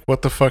that. Like,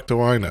 what the fuck do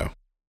I know?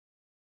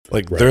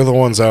 Like, right. They're the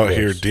ones out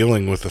here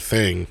dealing with the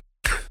thing.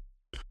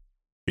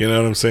 You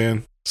know what I'm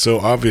saying? So,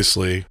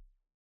 obviously,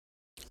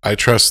 I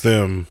trust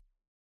them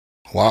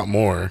a lot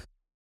more.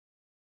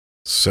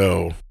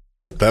 So,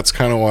 that's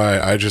kind of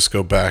why I just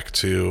go back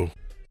to,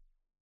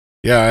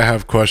 yeah, I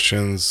have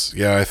questions.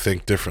 Yeah, I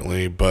think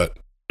differently. But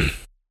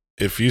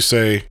if you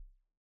say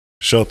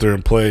shelter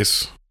in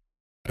place,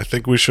 I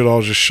think we should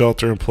all just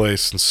shelter in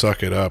place and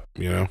suck it up,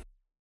 you know?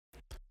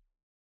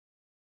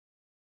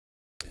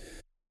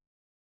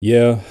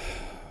 Yeah,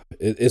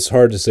 it's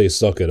hard to say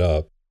suck it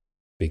up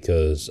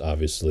because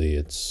obviously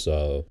it's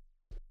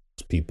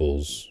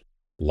people's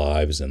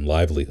lives and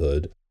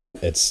livelihood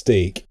at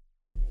stake.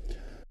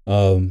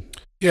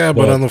 Yeah,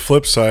 but on the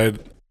flip side,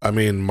 I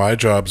mean, my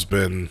job's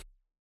been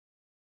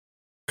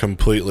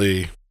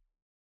completely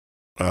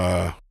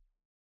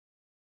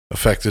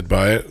affected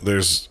by it.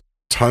 There's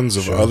tons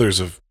of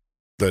others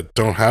that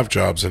don't have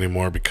jobs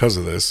anymore because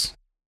of this.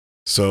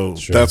 So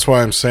that's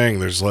why I'm saying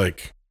there's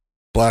like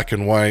black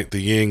and white, the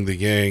yin, the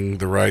yang,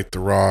 the right, the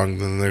wrong.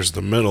 Then there's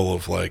the middle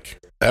of like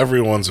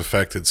everyone's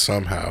affected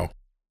somehow.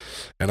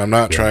 And I'm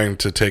not trying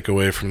to take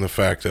away from the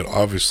fact that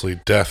obviously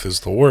death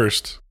is the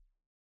worst.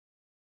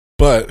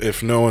 But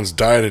if no one's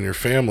died in your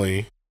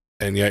family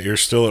and yet you're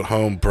still at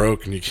home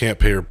broke and you can't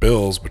pay your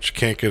bills, but you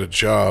can't get a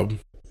job,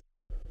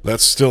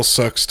 that still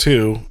sucks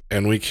too.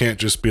 And we can't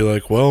just be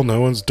like, well, no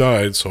one's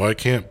died, so I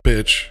can't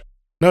bitch.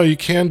 No, you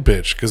can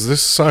bitch because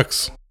this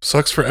sucks.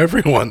 Sucks for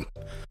everyone.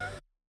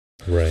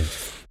 Right.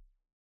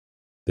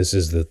 This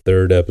is the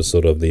third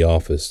episode of The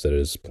Office that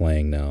is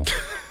playing now.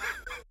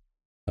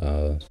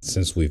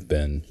 Since we've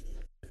been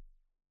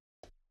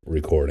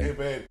recording. Hey,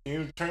 babe, can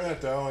you turn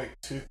that down like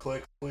 2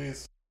 clicks,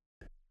 please?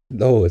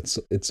 No,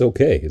 it's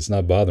okay. It's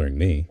not bothering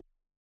me.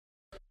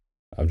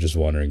 I'm just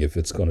wondering if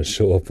it's going to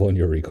show up on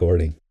your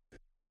recording.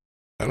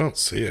 I don't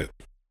see it.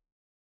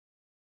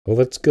 Well,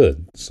 that's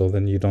good. So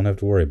then you don't have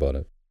to worry about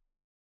it.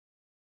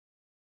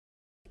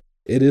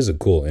 It is a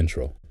cool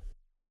intro.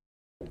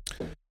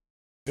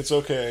 It's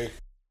okay.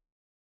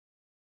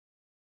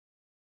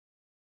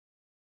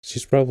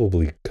 She's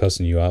probably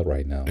cussing you out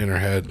right now. In her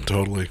head,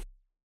 totally.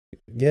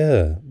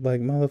 Yeah,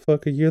 like,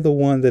 motherfucker, you're the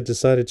one that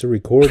decided to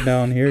record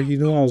down here. You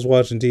knew I was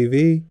watching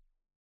TV.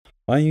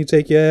 Why don't you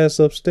take your ass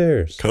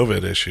upstairs?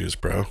 COVID issues,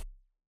 bro.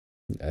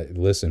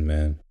 Listen,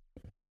 man.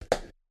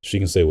 She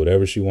can say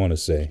whatever she want to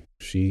say.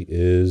 She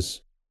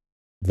is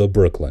the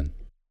Brooklyn.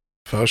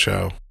 Faux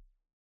show.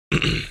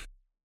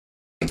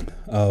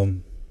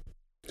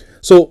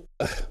 So,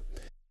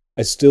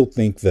 I still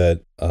think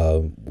that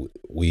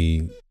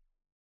we,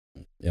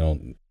 you know,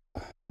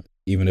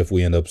 even if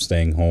we end up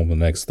staying home the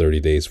next 30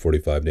 days,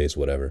 45 days,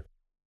 whatever,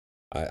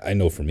 I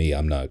know for me,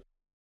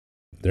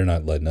 they're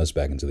not letting us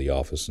back into the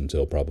office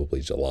until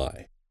probably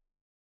July.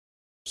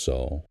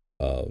 So,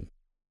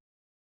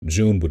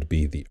 June would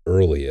be the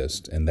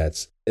earliest, and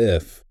that's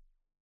if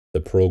the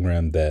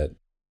program that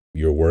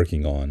you're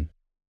working on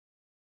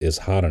is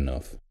hot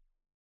enough.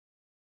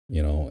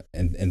 You know,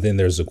 and then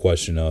there's a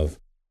question of,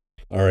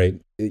 all right,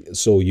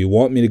 so you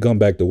want me to come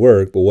back to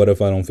work, but what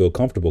if I don't feel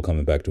comfortable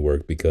coming back to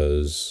work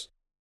because,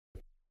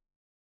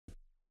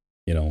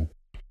 you know,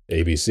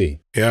 ABC.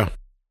 Yeah.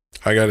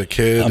 I got a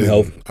kid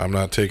and I'm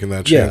not taking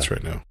that chance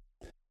right now.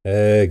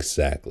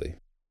 Exactly.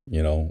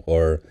 You know,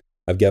 or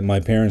I've got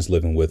my parents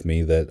living with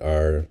me that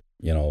are,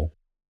 you know,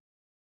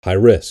 high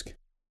risk.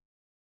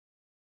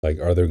 Like,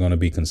 are there going to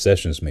be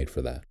concessions made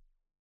for that?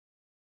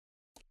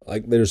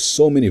 Like, there's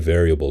so many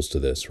variables to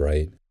this,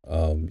 right?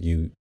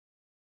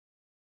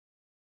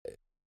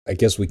 I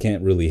guess we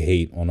can't really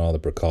hate on all the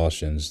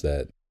precautions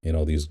that,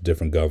 these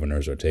different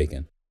governors are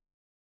taking.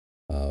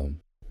 But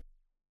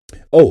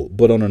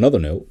on another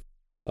note,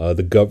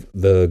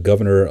 the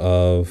governor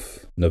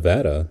of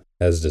Nevada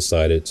has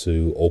decided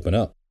to open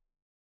up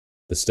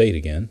the state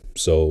again.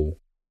 So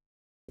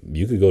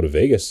you could go to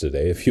Vegas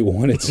today if you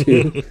wanted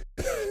to.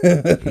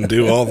 And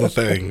do all the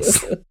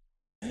things.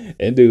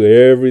 And do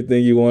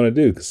everything you want to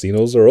do.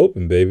 Casinos are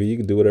open, baby. You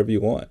can do whatever you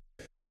want.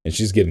 And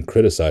she's getting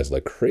criticized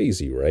like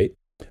crazy, right?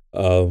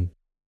 And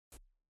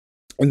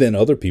then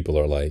other people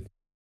are like,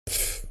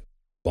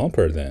 bump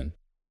her then.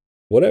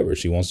 Whatever.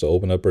 She wants to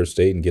open up her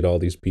state and get all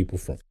these people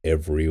from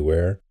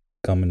everywhere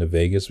coming to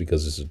Vegas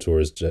because it's a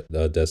tourist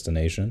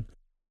destination.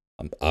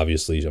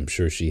 Obviously, I'm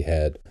sure she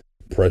had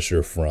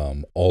pressure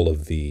from all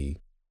of the,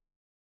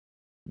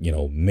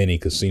 many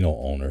casino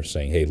owners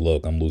saying, hey,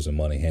 look, I'm losing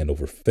money hand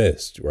over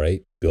fist,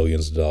 right?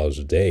 Billions of dollars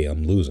a day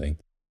I'm losing.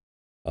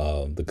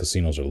 The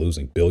casinos are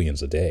losing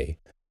billions a day.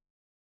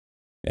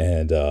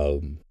 And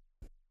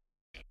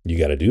you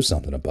got to do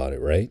something about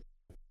it, right?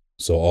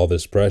 So all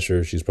this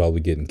pressure, she's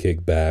probably getting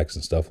kickbacks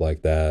and stuff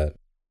like that.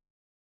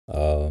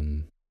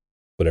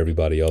 But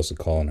everybody else is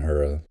calling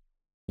her,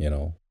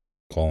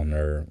 calling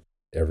her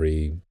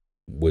every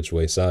which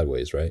way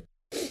sideways, right?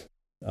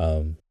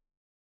 And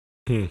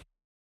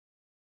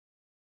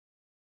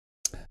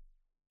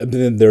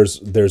then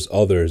there's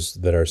others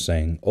that are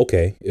saying,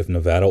 okay, if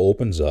Nevada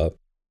opens up,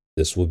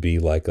 this would be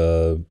like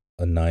a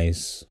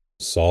nice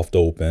soft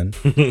open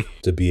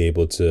to be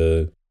able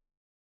to,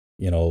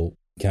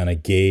 kind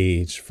of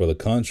gauge for the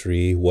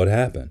country what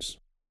happens.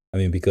 I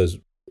mean, because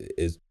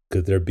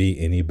could there be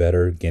any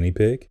better guinea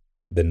pig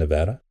than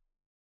Nevada?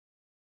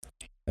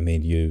 I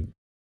mean,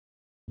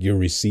 you're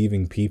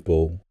receiving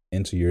people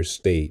into your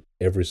state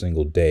every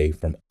single day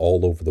from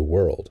all over the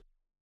world.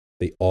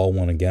 They all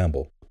want to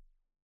gamble.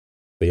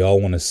 They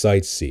all want to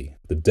sightsee.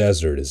 The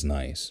desert is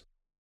nice.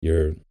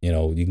 You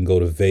can go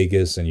to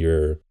Vegas and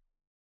you're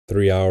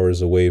 3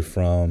 hours away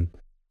from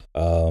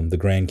the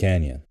Grand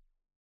Canyon,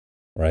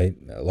 right?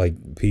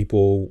 Like,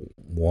 people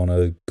want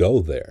to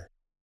go there.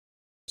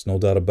 There's no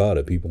doubt about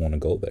it. People want to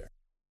go there.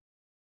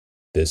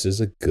 This is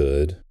a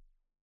good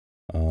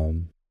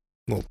little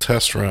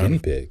test run. Guinea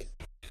pig.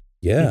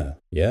 Yeah.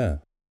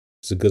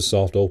 It's a good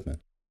soft open.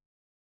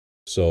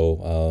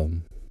 So,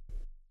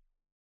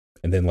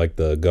 and then like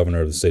the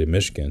governor of the state of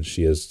Michigan,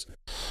 she has,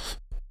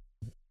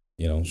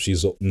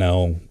 she's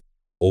now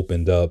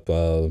opened up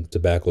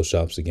tobacco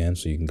shops again,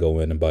 so you can go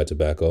in and buy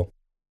tobacco.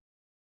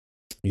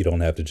 You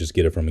don't have to just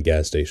get it from a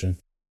gas station.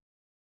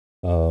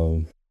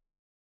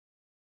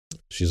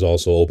 She's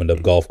also opened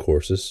up golf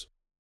courses,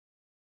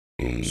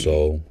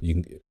 so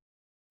you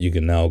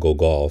can now go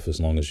golf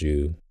as long as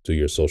you do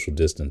your social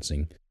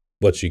distancing,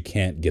 but you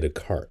can't get a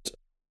cart.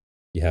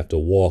 You have to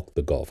walk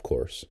the golf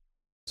course.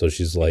 So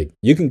she's like,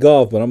 you can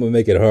golf, but I'm going to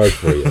make it hard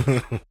for you.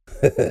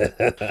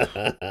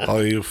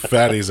 All you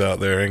fatties out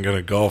there ain't going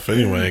to golf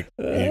anyway.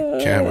 You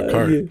can't have a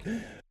cart.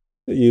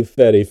 You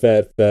fatty,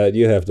 fat.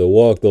 You have to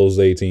walk those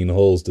 18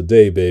 holes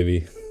today,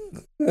 baby.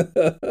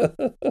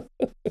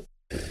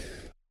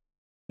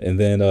 And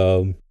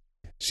then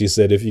she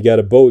said, if you got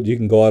a boat, you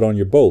can go out on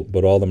your boat,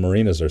 but all the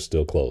marinas are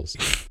still closed.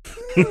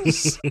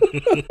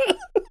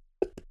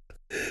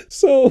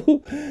 So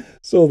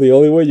the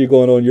only way you're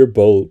going on your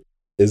boat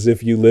is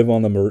if you live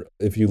on the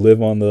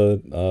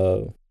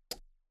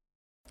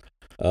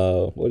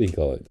what do you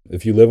call it?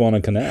 If you live on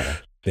a canal,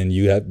 then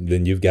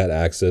you've got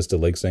access to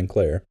Lake St.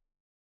 Clair,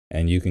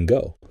 and you can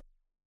go.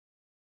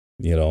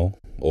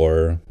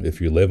 Or if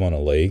you live on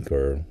a lake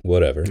or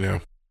whatever.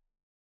 Yeah.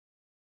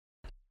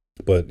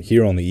 But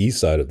here on the east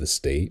side of the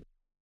state,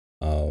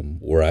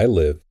 where I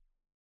live,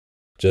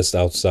 just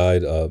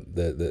outside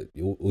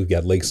we've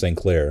got Lake St.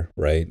 Clair,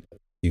 right?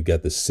 You've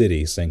got the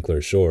city, St.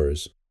 Clair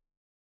Shores.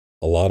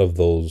 A lot of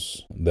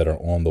those that are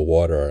on the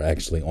water are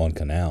actually on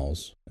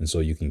canals, and so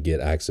you can get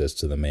access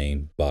to the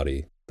main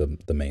body,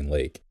 the main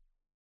lake.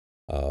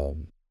 But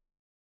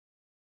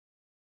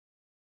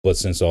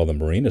since all the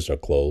marinas are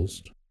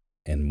closed,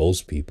 and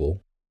most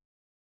people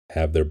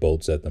have their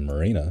boats at the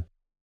marina,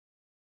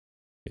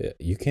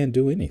 you can't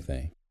do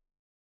anything.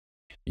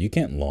 You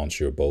can't launch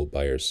your boat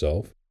by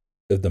yourself.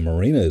 If the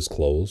marina is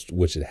closed,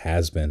 which it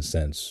has been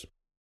since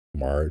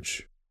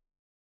March,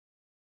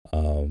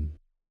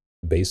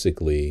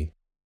 basically,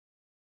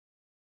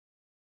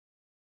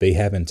 they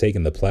haven't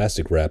taken the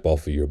plastic wrap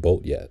off of your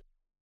boat yet.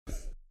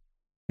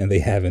 And they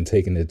haven't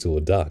taken it to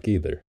a dock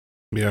either.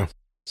 Yeah.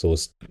 So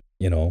it's,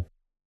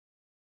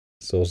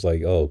 so it's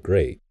like, oh,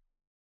 great.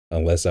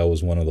 Unless I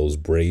was one of those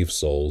brave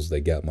souls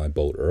that got my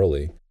boat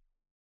early,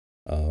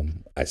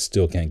 I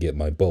still can't get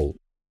my boat.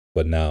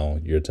 But now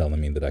you're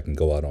telling me that I can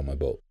go out on my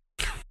boat.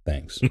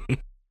 Thanks.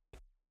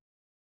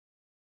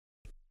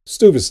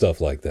 Stupid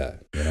stuff like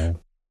that,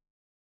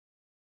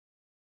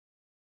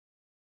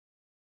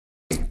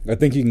 I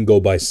think you can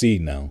go by sea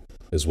now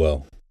as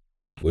well,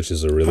 which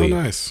is a really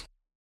nice.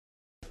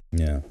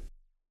 Yeah.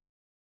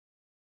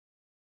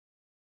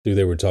 Dude,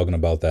 they were talking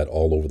about that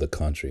all over the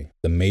country.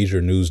 The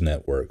major news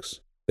networks,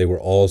 they were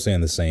all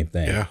saying the same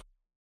thing. Yeah.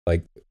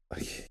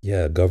 Like,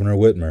 yeah, Governor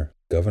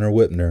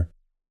Whitmer,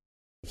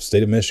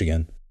 state of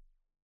Michigan.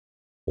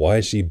 Why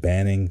is she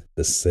banning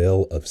the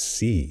sale of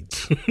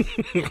seeds?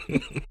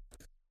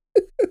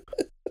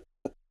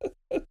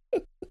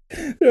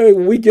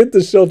 We get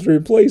the shelter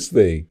in place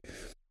thing,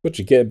 but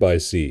you can't buy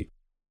seed.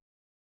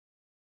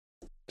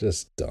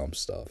 Just dumb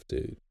stuff,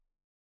 dude.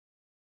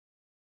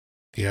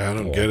 Yeah, I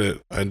don't get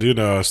it. I do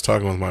know I was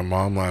talking with my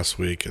mom last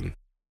week, and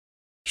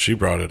she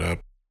brought it up.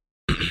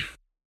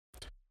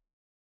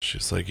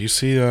 She's like, you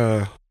see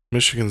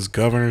Michigan's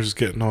governor's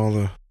getting all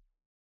the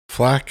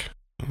flack?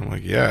 And I'm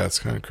like, yeah, it's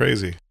kind of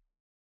crazy.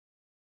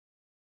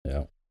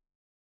 Yeah.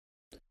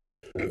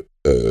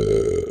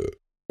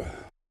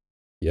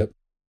 Yep.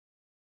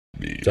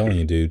 I'm telling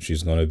you, dude,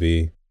 she's going to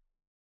be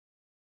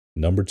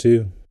number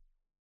 2.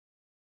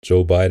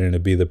 Joe Biden to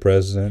be the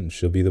president, and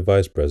she'll be the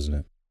vice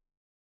president.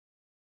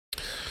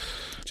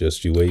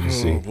 Just you wait and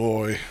see. Oh,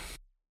 boy.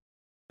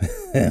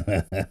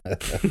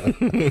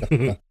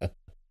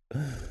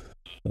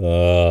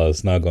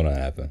 It's not going to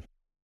happen.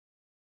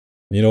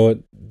 You know what?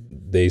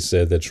 They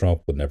said that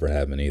Trump would never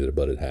happen either,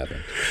 but it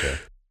happened.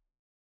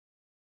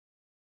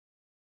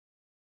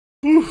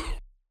 So.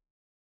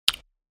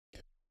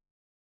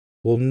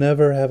 We'll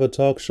never have a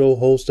talk show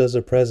host as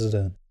a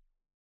president.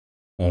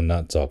 Oh,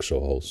 not talk show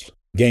host.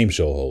 Game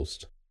show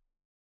host.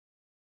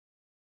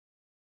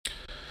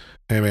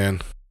 Hey,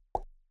 man.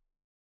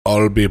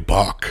 Albie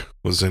Bach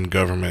was in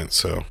government,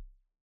 so.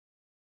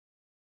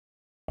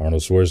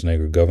 Arnold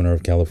Schwarzenegger, governor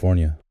of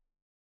California.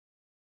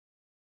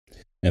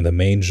 And the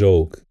main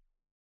joke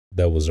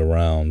that was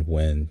around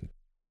when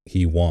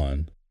he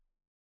won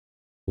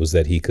was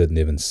that he couldn't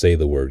even say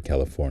the word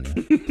California.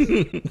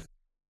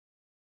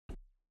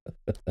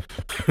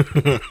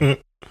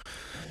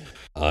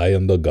 I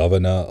am the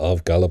governor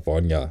of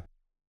California.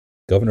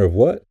 Governor of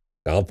what?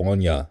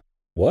 California.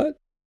 What?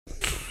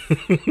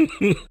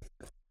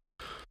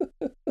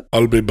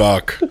 I'll be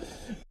back.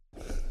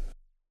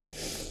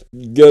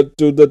 Get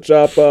to the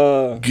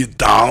chopper. Get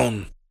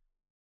down.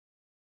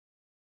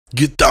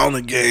 Get down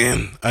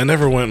again. I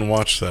never went and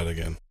watched that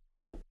again.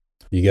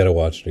 You got to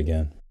watch it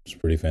again. It's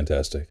pretty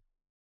fantastic.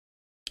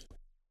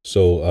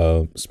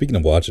 So, speaking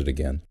of watch it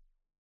again,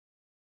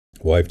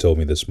 wife told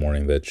me this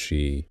morning that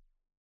she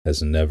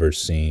has never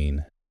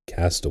seen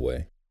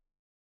Castaway.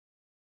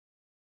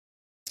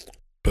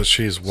 But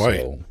she's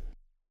white. So,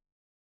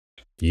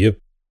 yep.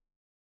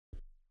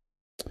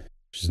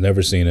 She's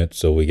never seen it,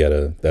 so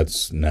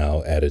that's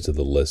now added to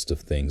the list of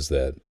things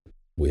that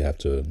we have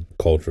to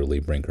culturally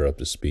bring her up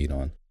to speed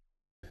on.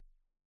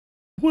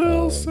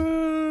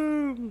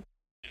 Wilson!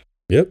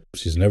 Yep,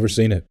 she's never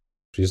seen it.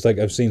 She's like,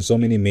 I've seen so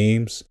many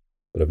memes,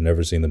 but I've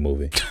never seen the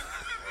movie.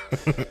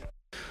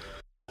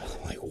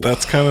 Like, wow,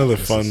 that's kind of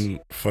the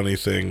funny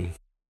thing.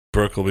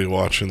 Brooke will be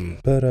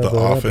watching The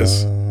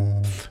Office,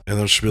 and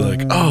then she'll be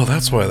like, oh,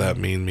 that's why that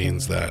meme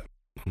means that.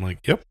 I'm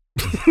like, yep.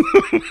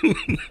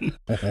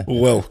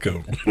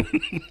 Welcome.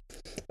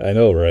 I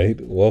know, right?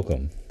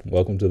 Welcome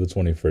to the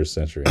 21st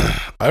century.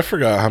 I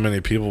forgot how many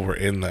people were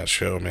in that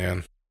show,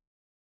 man.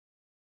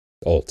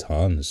 Oh,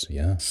 tons.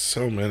 Yeah,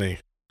 so many.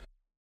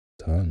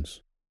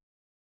 Tons.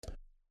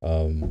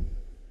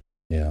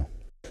 Yeah,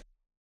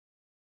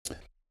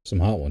 some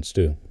hot ones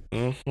too.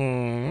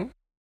 Mm-hmm.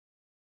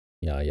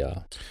 Yeah.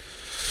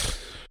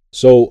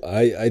 So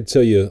I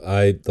tell you,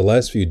 the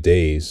last few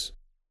days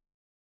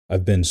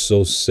I've been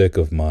so sick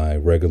of my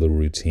regular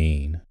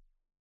routine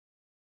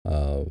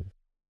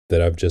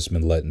that I've just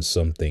been letting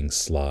some things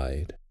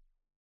slide.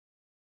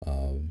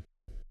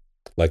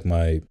 Like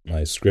my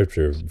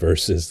scripture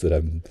verses that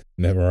I'm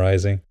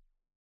memorizing.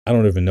 I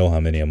don't even know how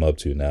many I'm up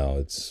to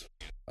now.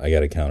 I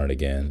got to count it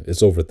again.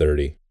 It's over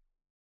 30.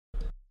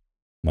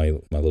 My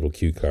little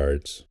cue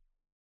cards.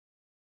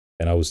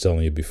 And I was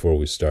telling you before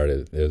we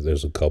started,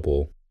 there's a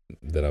couple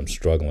that I'm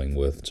struggling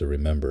with to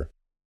remember.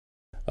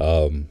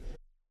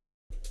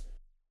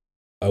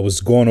 I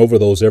was going over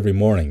those every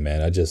morning,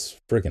 man. I just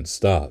freaking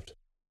stopped.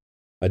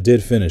 I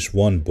did finish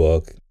one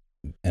book,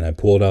 and I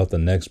pulled out the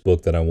next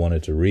book that I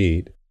wanted to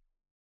read,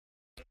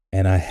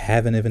 and I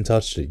haven't even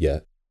touched it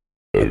yet.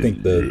 I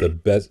think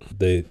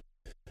the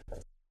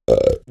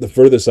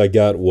furthest I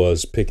got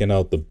was picking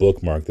out the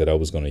bookmark that I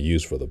was going to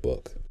use for the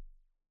book.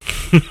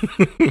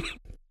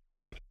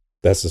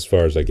 That's as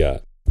far as I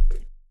got.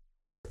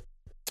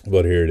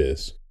 But here it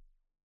is.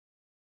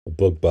 A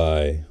book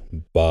by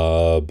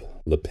Bob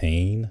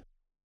Lepine.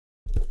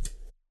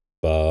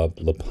 Bob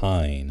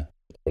Lepine,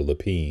 or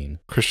Lepine.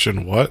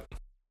 Christian what?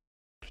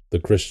 The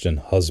Christian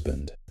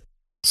Husband.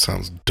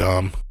 Sounds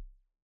dumb.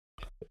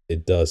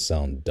 It does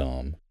sound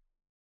dumb.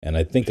 And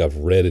I think I've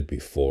read it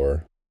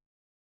before.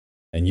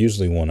 And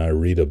usually when I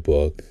read a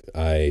book,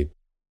 I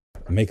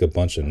make a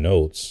bunch of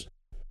notes.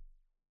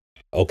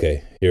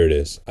 Okay, here it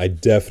is. I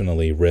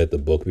definitely read the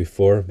book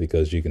before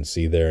because you can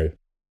see there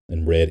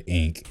in red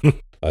ink,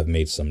 I've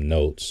made some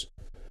notes.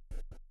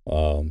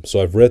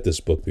 So I've read this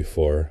book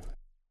before.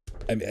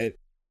 I mean,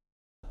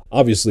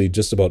 obviously,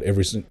 just about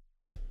every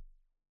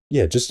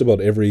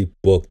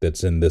book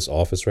that's in this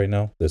office right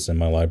now, that's in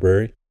my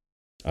library,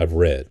 I've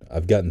read.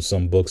 I've gotten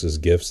some books as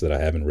gifts that I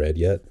haven't read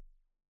yet.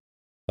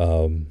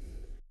 But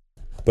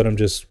I'm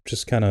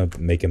just kind of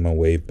making my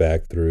way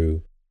back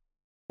through,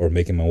 or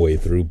making my way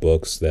through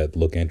books that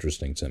look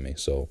interesting to me.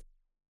 So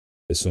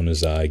as soon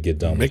as I get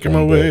done making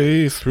my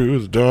way through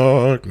the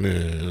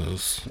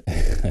darkness.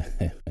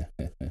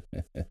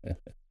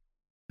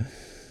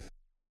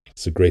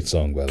 It's a great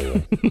song, by the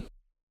way.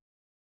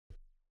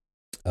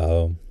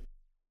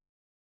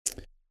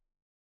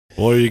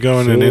 Well, are you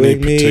going in any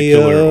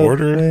particular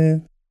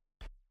order?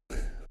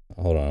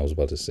 Hold on, I was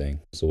about to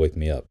sing. So wake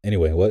me up.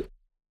 Anyway, what?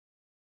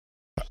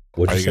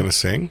 Are you going to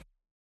sing?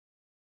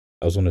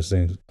 I was going to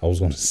sing. I was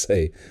going to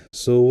say,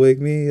 so wake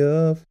me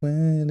up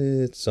when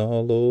it's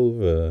all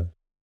over.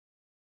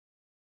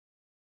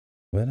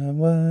 When I'm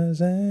wise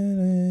and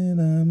when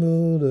I'm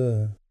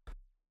older.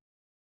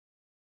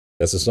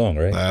 That's the song,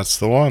 right? That's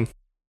the one.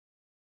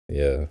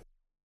 Yeah.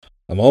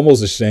 I'm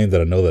almost ashamed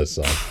that I know that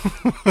song.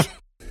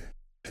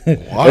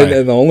 Why?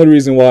 And the only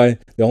reason why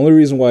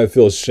I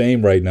feel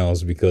ashamed right now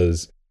is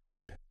because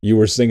you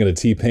were singing a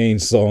T-Pain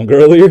song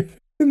earlier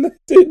and I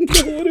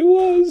didn't know what it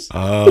was.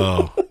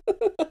 Oh.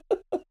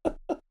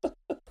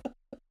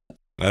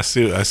 I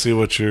see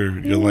what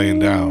you're laying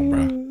down,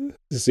 bro.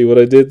 You see what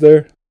I did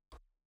there?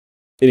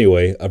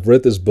 Anyway, I've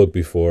read this book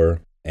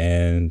before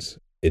and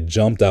it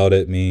jumped out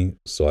at me,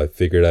 so I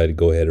figured I'd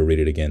go ahead and read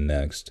it again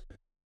next.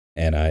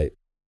 And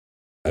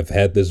I've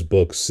had this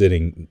book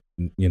sitting,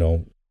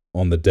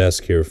 on the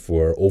desk here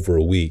for over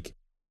a week,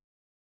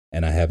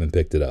 and I haven't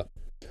picked it up.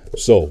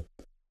 So,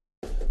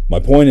 my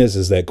point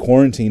is that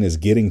quarantine is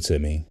getting to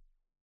me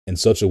in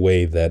such a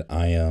way that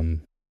I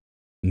am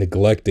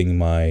neglecting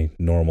my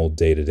normal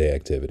day-to-day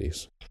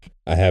activities.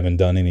 I haven't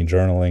done any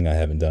journaling. I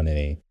haven't done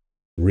any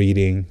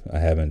reading. I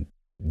haven't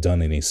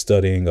done any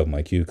studying of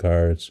my cue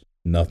cards.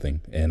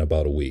 Nothing in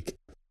about a week.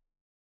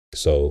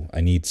 So I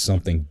need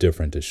something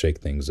different to shake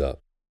things up.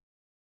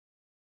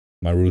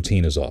 My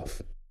routine is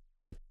off.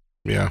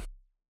 Yeah.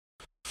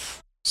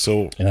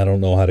 So, and I don't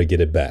know how to get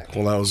it back.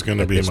 Well, that was going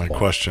to be my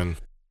question.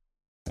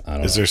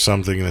 Is there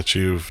something that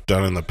you've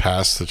done in the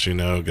past that you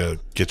know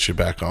gets you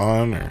back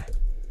on? Or?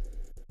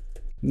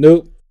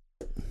 Nope.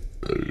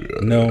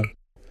 No.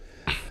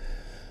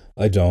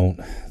 I don't.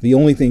 The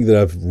only thing that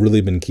I've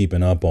really been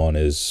keeping up on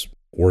is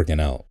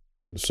working out.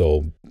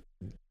 So,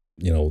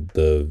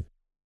 the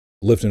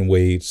lifting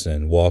weights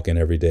and walking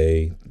every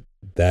day,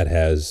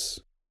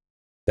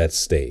 that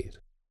stayed.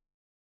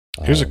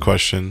 Here's a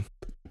question.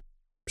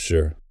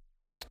 Sure.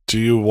 Do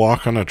you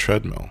walk on a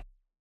treadmill?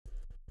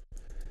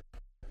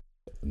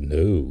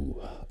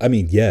 No. I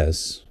mean,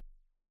 yes.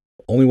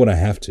 Only when I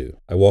have to.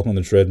 I walk on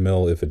the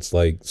treadmill if it's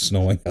like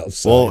snowing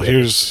outside. Well,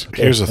 here's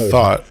a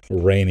thought.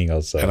 Raining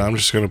outside. And I'm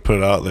just going to put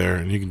it out there,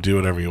 and you can do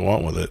whatever you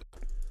want with it.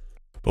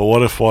 But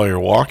what if while you're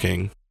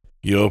walking,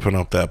 you open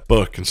up that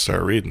book and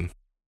start reading?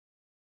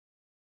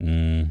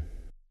 Yeah,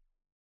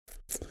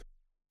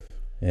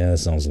 that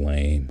sounds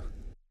lame.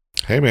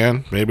 Hey,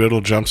 man, maybe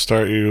it'll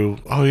jumpstart you.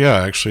 Oh, yeah,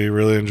 I actually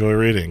really enjoy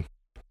reading.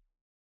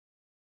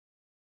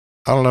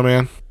 I don't know,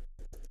 man.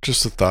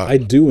 Just a thought. I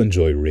do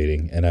enjoy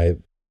reading, and I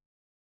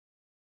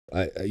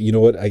you know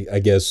what? I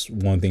guess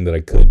one thing that I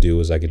could do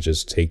is I could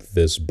just take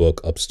this book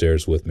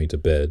upstairs with me to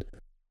bed.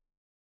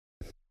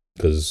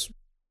 Because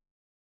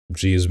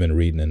G has been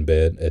reading in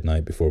bed at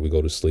night before we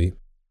go to sleep.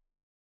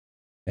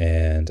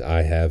 And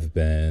I have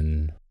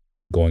been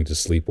going to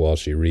sleep while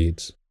she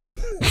reads.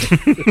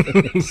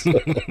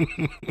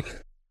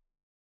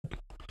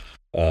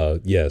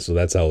 So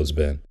that's how it's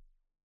been.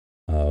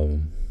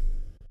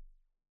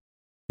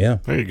 Yeah.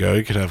 There you go.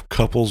 You could have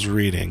couples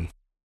reading.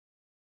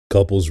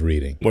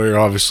 Where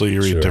obviously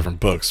you read different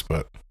books,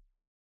 but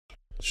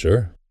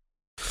sure.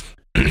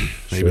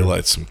 Maybe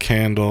light some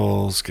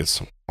candles, get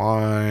some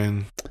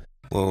wine,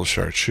 a little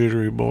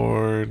charcuterie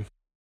board.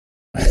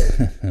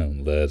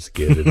 Let's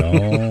get it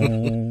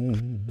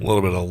on. A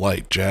little bit of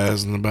light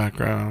jazz in the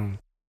background.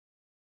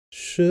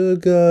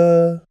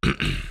 Sugar,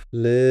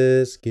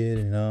 let's get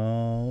it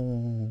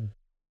on.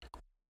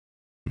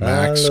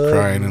 Max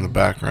crying in the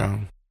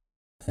background.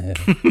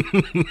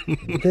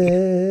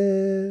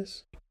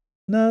 There's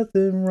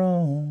nothing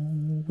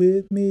wrong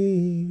with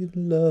me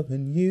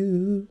loving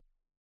you.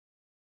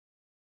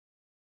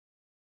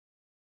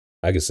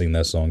 I could sing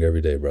that song every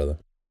day, brother.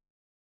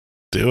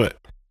 Do it.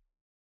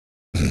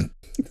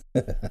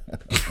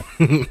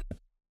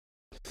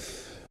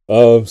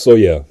 So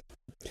yeah,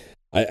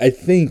 I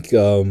think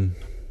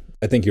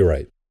you're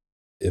right.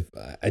 If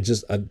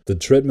the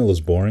treadmill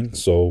is boring,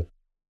 so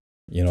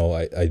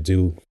I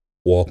do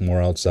walk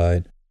more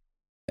outside,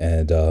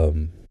 and hell,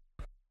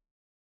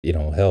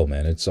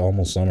 man, it's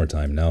almost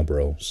summertime now,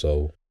 bro.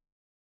 So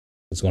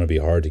it's going to be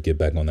hard to get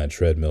back on that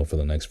treadmill for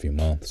the next few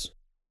months.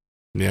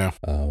 Yeah.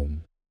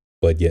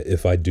 But yeah,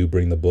 if I do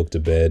bring the book to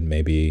bed,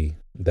 maybe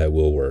that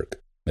will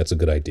work. That's a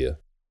good idea.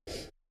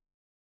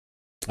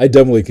 I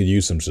definitely could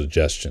use some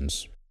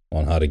suggestions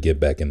on how to get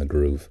back in the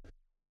groove.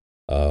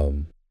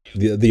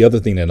 The other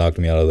thing that knocked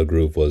me out of the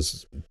groove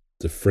was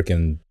the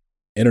freaking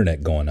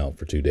internet going out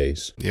for 2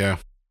 days. Yeah.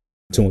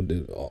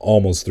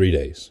 Almost 3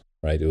 days.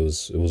 right? It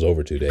was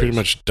over 2 days. Pretty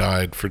much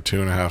died for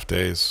 2.5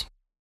 days.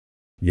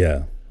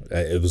 Yeah,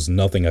 it was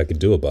nothing I could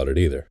do about it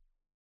either.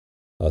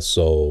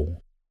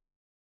 So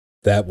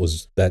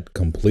that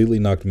completely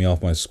knocked me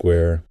off my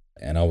square,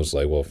 and I was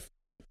like, well,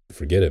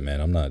 forget it,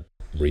 man. I'm not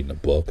reading a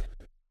book.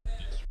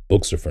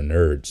 Books are for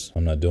nerds.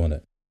 I'm not doing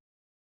it.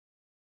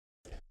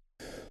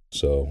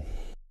 So,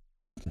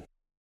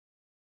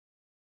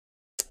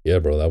 yeah,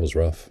 bro, that was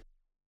rough.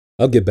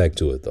 I'll get back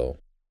to it, though.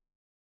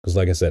 Because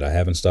like I said, I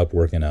haven't stopped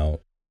working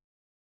out.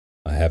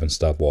 I haven't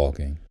stopped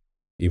walking.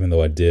 Even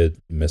though I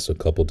did miss a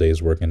couple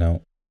days working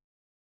out.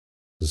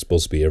 It was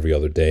supposed to be every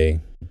other day,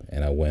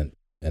 and I went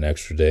an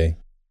extra day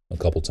a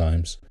couple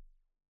times.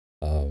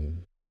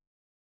 I'm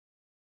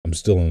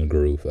still in the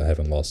groove. I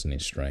haven't lost any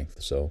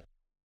strength, so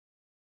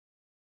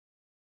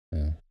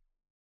yeah.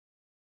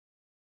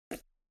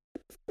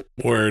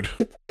 Word.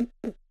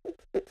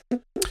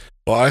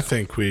 Well, I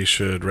think we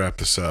should wrap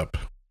this up.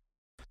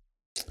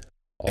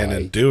 And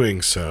in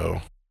doing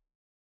so,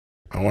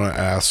 I want to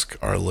ask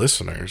our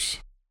listeners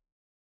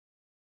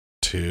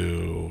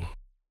to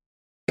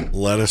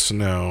let us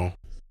know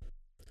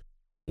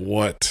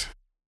what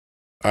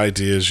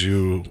ideas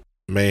you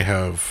may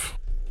have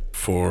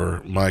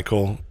for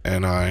Michael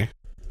and I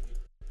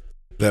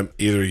that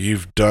either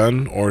you've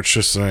done or it's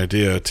just an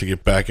idea to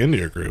get back into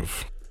your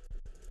groove.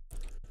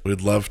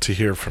 We'd love to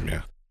hear from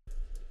you.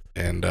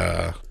 And,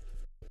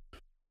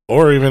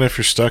 or even if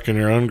you're stuck in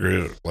your own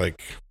groove,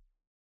 like,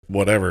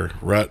 whatever,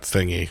 rut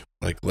thingy,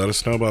 like, let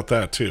us know about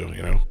that too,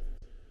 you know?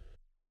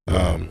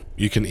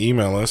 You can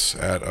email us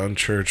at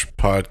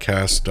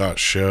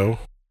unchurchedpodcast.show.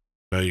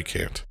 No, you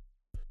can't.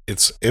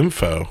 It's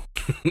info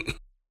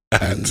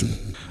at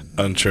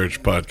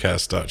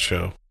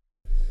unchurchedpodcast.show.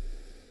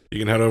 You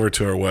can head over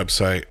to our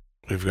website.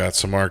 We've got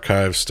some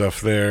archive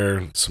stuff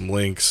there, some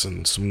links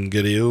and some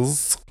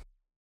goodies.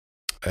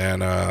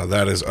 And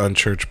that is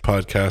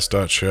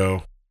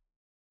unchurchedpodcast.show.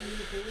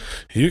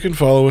 You can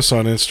follow us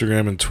on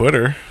Instagram and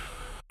Twitter.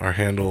 Our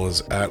handle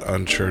is at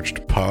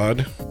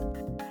unchurchedpod.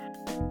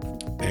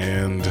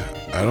 And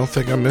I don't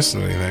think I'm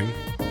missing anything.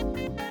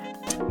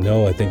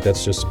 No, I think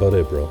that's just about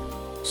it, bro.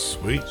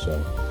 Sweet.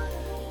 So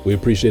we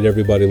appreciate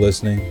everybody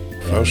listening.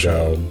 For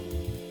sure.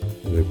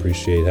 We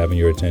appreciate having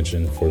your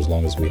attention for as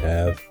long as we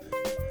have.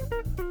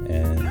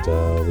 And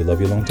we love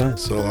you a long time.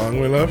 So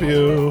long, we love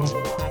you.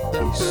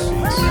 Peace.